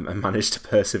 and managed to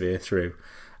persevere through.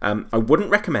 I wouldn't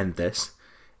recommend this.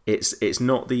 It's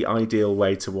not the ideal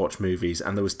way to watch movies,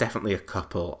 and there was definitely a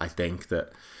couple, I think,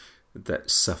 that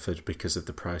suffered because of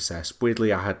the process.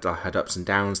 Weirdly, I had ups and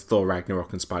downs. Thor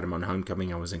Ragnarok and Spider-Man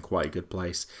Homecoming, I was in quite a good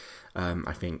place.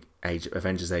 I think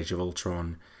Avengers Age of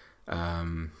Ultron,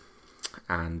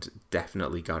 and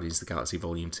definitely Guardians of the Galaxy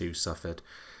Volume 2 suffered.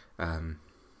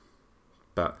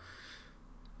 But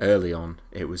early on,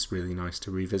 it was really nice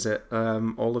to revisit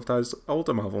all of those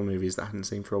older Marvel movies that I hadn't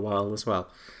seen for a while as well.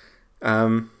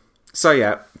 So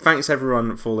yeah, thanks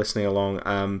everyone for listening along.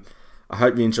 I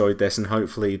hope you enjoyed this, and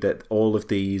hopefully that all of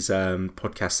these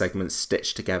podcast segments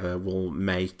stitched together will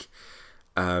make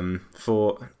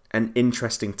for an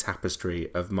interesting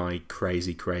tapestry of my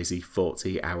crazy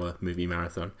 40-hour movie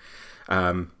marathon.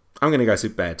 I'm going to go to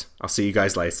bed. I'll see you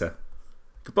guys later.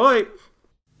 Goodbye.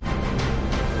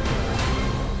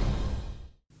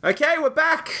 Okay, we're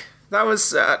back. That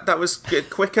was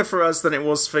quicker for us than it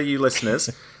was for you listeners.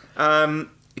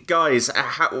 Guys,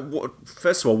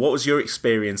 first of all, what was your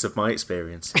experience of my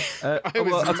experience? I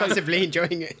was massively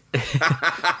enjoying it.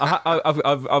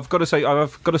 I've got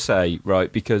to say,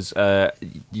 right, because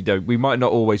we might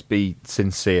not always be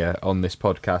sincere on this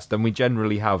podcast, and we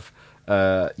generally have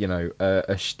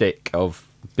a shtick of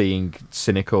being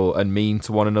cynical and mean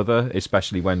to one another,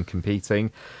 especially when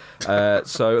competing.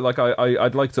 So,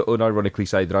 I'd like to unironically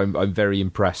say that I'm very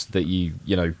impressed that you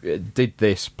did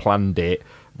this, planned it,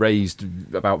 raised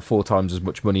about 4 times as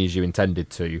much money as you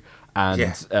intended to,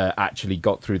 and actually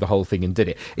got through the whole thing and did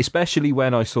it. Especially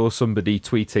when I saw somebody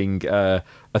tweeting a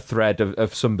thread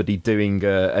of somebody doing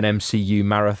an MCU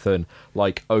marathon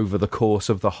like over the course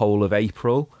of the whole of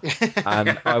April,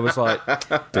 and I was like,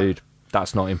 dude,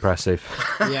 that's not impressive.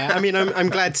 Yeah, I mean, I'm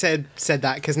glad said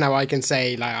that, because now I can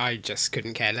say, like, I just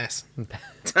couldn't care less.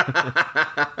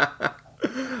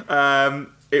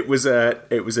 It was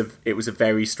a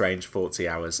very strange 40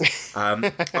 hours.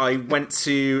 I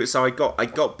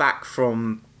got back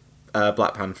from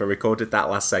Black Panther, recorded that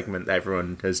last segment that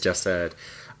everyone has just heard.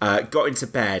 Got into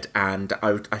bed, and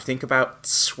I think about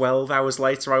 12 hours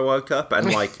later I woke up,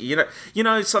 and like you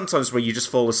know sometimes where you just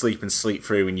fall asleep and sleep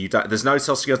through, and there's no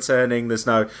tossing or turning.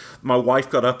 My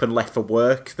wife got up and left for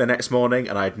work the next morning,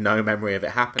 and I had no memory of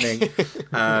it happening.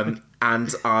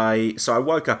 And I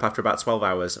woke up after about 12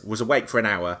 hours, was awake for an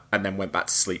hour, and then went back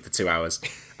to sleep for 2 hours.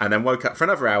 And then woke up for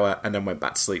another hour, and then went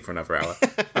back to sleep for another hour.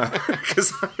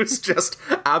 Because I was just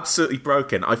absolutely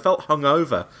broken. I felt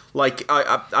hungover. Like,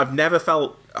 I've never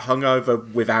felt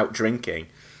hungover without drinking.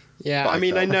 Yeah, I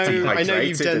mean, I know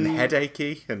you've done... and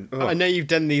headachy. And, I know you've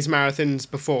done these marathons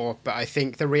before, but I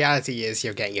think the reality is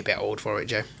you're getting a bit old for it,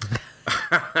 Joe.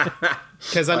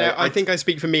 Because I think I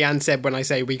speak for me and Seb when I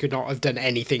say we could not have done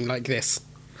anything like this.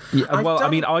 Yeah, well, I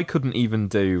mean, I couldn't even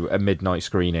do a midnight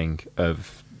screening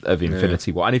of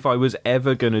Infinity War. And if I was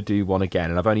ever going to do one again,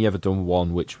 and I've only ever done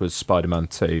one, which was Spider-Man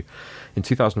 2 in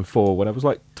 2004 when I was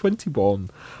like 21,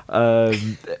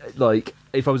 like,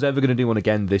 if I was ever going to do one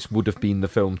again, this would have been the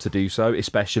film to do so,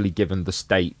 especially given the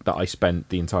state that I spent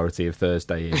the entirety of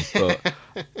Thursday in. But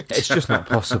it's just not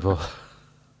possible.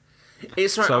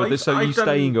 It's right. So you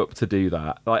staying up to do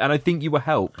that, and I think you were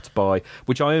helped by,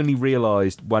 which I only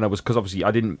realised when I was, because obviously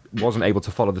I wasn't able to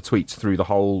follow the tweets through the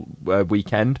whole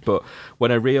weekend, but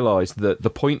when I realised that the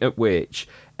point at which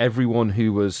everyone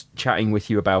who was chatting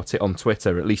with you about it on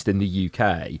Twitter, at least in the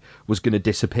UK, was going to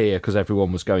disappear because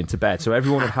everyone was going to bed. So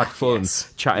everyone had fun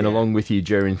chatting along with you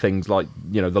during things like,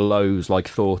 the lows like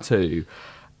Thor 2.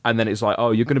 And then it's like,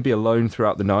 oh, you're going to be alone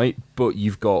throughout the night, but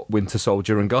you've got Winter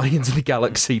Soldier and Guardians of the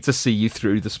Galaxy to see you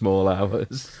through the small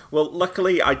hours. Well,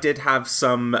 luckily, I did have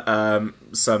some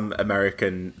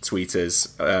American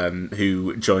tweeters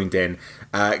who joined in.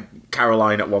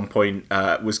 Caroline, at one point,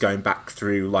 was going back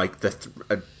through like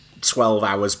the 12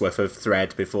 hours worth of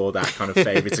thread before that, kind of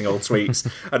favouriting old tweets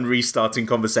and restarting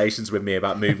conversations with me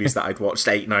about movies that I'd watched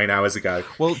 8-9 hours ago.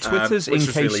 Well, Twitter's in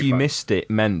case really you missed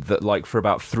it meant that like for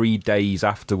about 3 days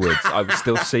afterwards I was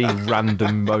still seeing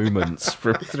random moments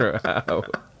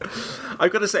throughout.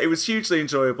 I've got to say, it was hugely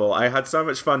enjoyable. I had so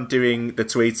much fun doing the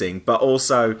tweeting, but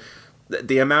also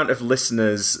the amount of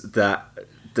listeners that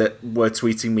were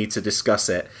tweeting me to discuss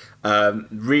it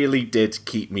really did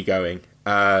keep me going.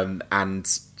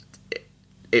 And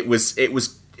it was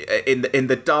in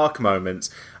the dark moments,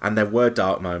 and there were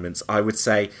dark moments, I would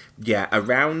say,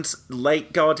 around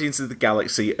late Guardians of the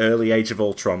Galaxy, early Age of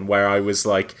Ultron, where I was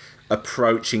like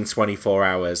approaching 24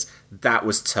 hours, that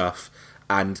was tough.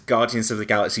 And Guardians of the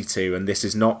Galaxy 2, and this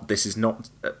is not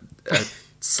a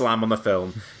slam on the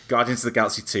film, Guardians of the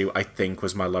Galaxy 2, I think,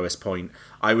 was my lowest point.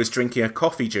 I was drinking a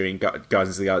coffee during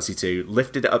Guardians of the Galaxy 2,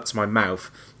 lifted it up to my mouth,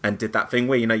 and did that thing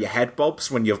where, your head bobs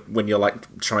when you're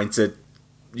like trying to...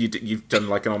 You've done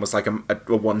like almost like a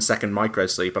 1 second micro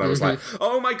sleep, and I was like,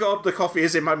 oh my god, the coffee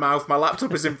is in my mouth, my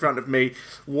laptop is in front of me,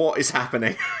 what is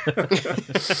happening?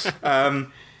 And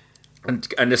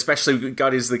especially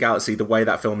Guardians of the Galaxy, the way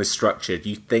that film is structured,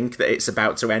 you think that it's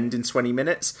about to end in 20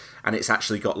 minutes, and it's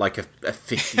actually got like a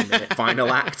 50-minute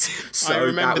final act. So I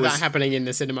remember that happening in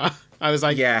the cinema. I was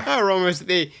like, oh, we're almost at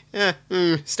the...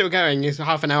 still going. It's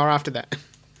half an hour after that.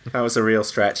 That was a real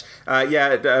stretch.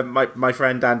 My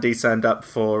friend Andy turned up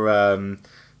for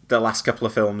the last couple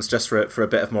of films just for a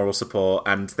bit of moral support,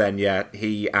 and then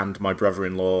he and my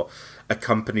brother-in-law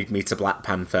accompanied me to Black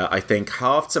Panther. I think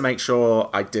half to make sure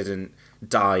I didn't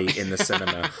die in the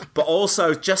cinema, but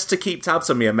also just to keep tabs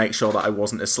on me and make sure that I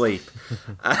wasn't asleep,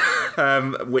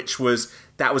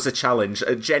 that was a challenge.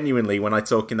 Genuinely, when I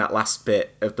talk in that last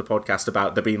bit of the podcast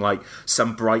about there being like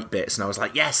some bright bits, and I was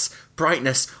like, yes,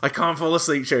 brightness, I can't fall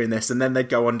asleep during this, and then they'd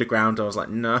go underground. I was like,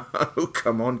 no,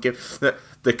 come on, give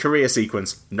the Korea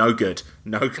sequence, no good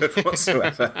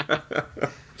whatsoever.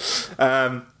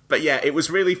 But yeah, it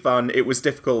was really fun. It was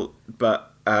difficult,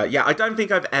 but I don't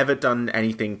think I've ever done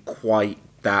anything quite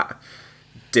that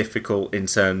difficult in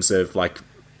terms of like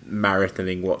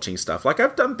marathoning watching stuff. Like,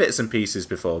 I've done bits and pieces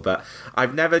before, but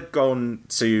I've never gone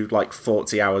to like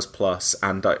 40 hours plus,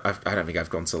 and I don't think I've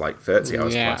gone to like 30 hours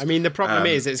plus. Yeah, I mean, the problem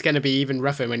is it's going to be even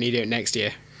rougher when you do it next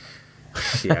year.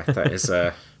 Yeah, that is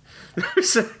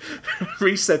So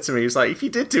Reese said to me, he was like, if you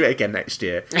did do it again next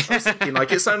year, I was thinking,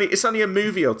 like, it's only a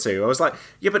movie or two. I was like,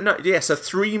 yeah, but no, yeah, so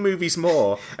 3 movies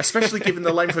more, especially given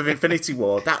the length of Infinity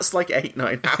War, that's like 8-9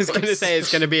 hours. I was going to say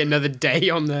it's going to be another day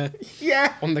on the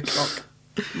clock.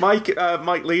 Mike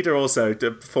Leader also,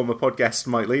 the former podcast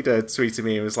Mike Leader, tweeted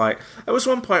me and was like, there was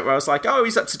one point where I was like, oh,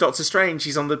 he's up to Doctor Strange,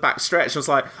 he's on the back stretch. I was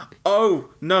like, oh,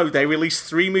 no, they release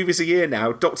 3 movies a year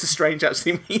now. Doctor Strange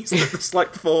actually means that there's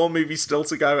like 4 movies still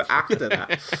to go after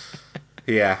that.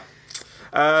 Yeah.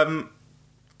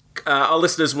 Our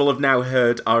listeners will have now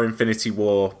heard our Infinity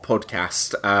War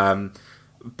podcast,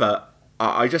 but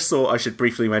I just thought I should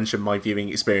briefly mention my viewing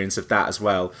experience of that as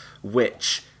well,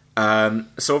 which...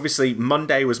 so obviously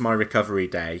Monday was my recovery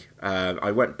day.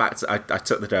 I went back to I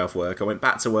took the day off work. I went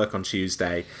back to work on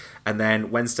Tuesday, and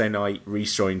then Wednesday night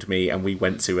Reese joined me and we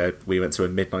went to a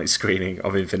midnight screening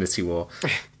of Infinity War,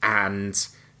 and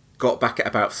got back at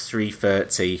about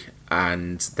 3:30,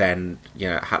 and then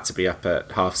had to be up at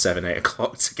 7:30, 8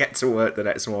 o'clock to get to work the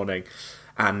next morning,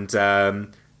 and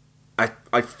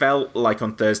I felt like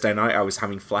on Thursday night I was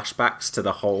having flashbacks to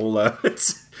the whole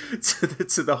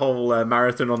to the whole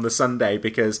marathon on the Sunday,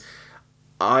 because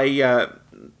my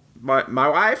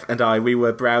wife and we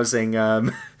were browsing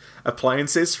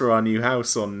appliances for our new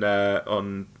house on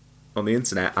the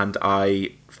internet, and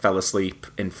I fell asleep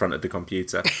in front of the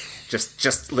computer.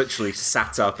 just literally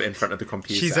sat up in front of the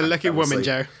computer. She's a lucky woman,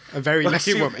 Joe. A very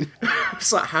lucky woman.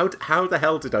 It's like, how the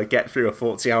hell did I get through a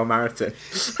 40-hour marathon?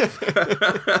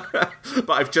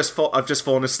 But I've just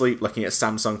fallen asleep looking at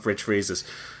Samsung fridge freezers.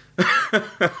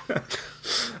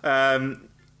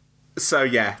 So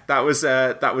yeah, that was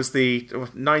the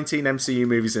 19 MCU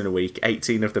movies in a week,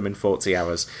 18 of them in 40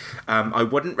 hours. I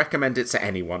wouldn't recommend it to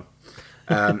anyone.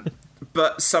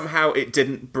 But somehow it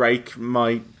didn't break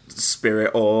my spirit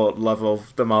or love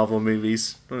of the Marvel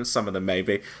movies. Some of them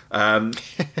maybe. But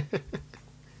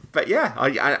yeah,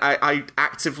 I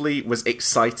actively was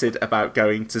excited about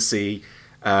going to see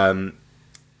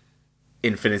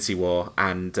Infinity War,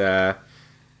 and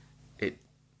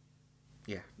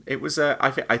it was.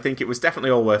 I think it was definitely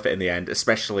all worth it in the end,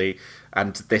 especially,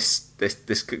 and this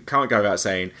can't go without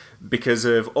saying, because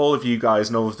of all of you guys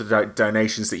and all of the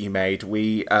donations that you made.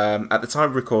 We at the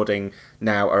time of recording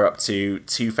now are up to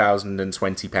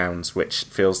 £2,020, which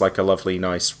feels like a lovely,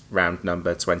 nice round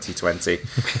number, 2020.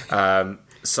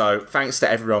 So thanks to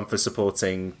everyone for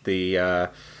supporting the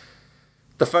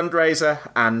fundraiser,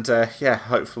 and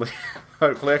hopefully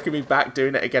I can be back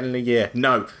doing it again in a year.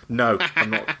 No,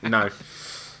 I'm not. No.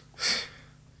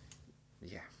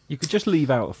 Yeah. You could just leave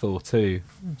out Thor 2,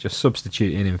 just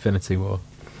substitute in Infinity War.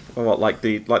 Well, what, like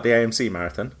the AMC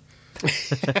marathon?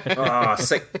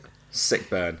 Sick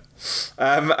burn.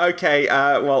 Okay,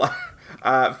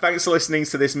 thanks for listening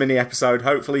to this mini episode.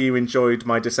 Hopefully you enjoyed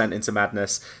my descent into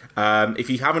madness. If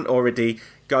you haven't already,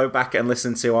 go back and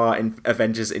listen to our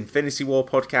Avengers Infinity War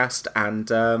podcast,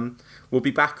 and we'll be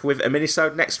back with a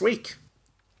minisode next week.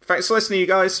 Thanks for listening, you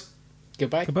guys.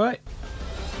 Goodbye. Goodbye.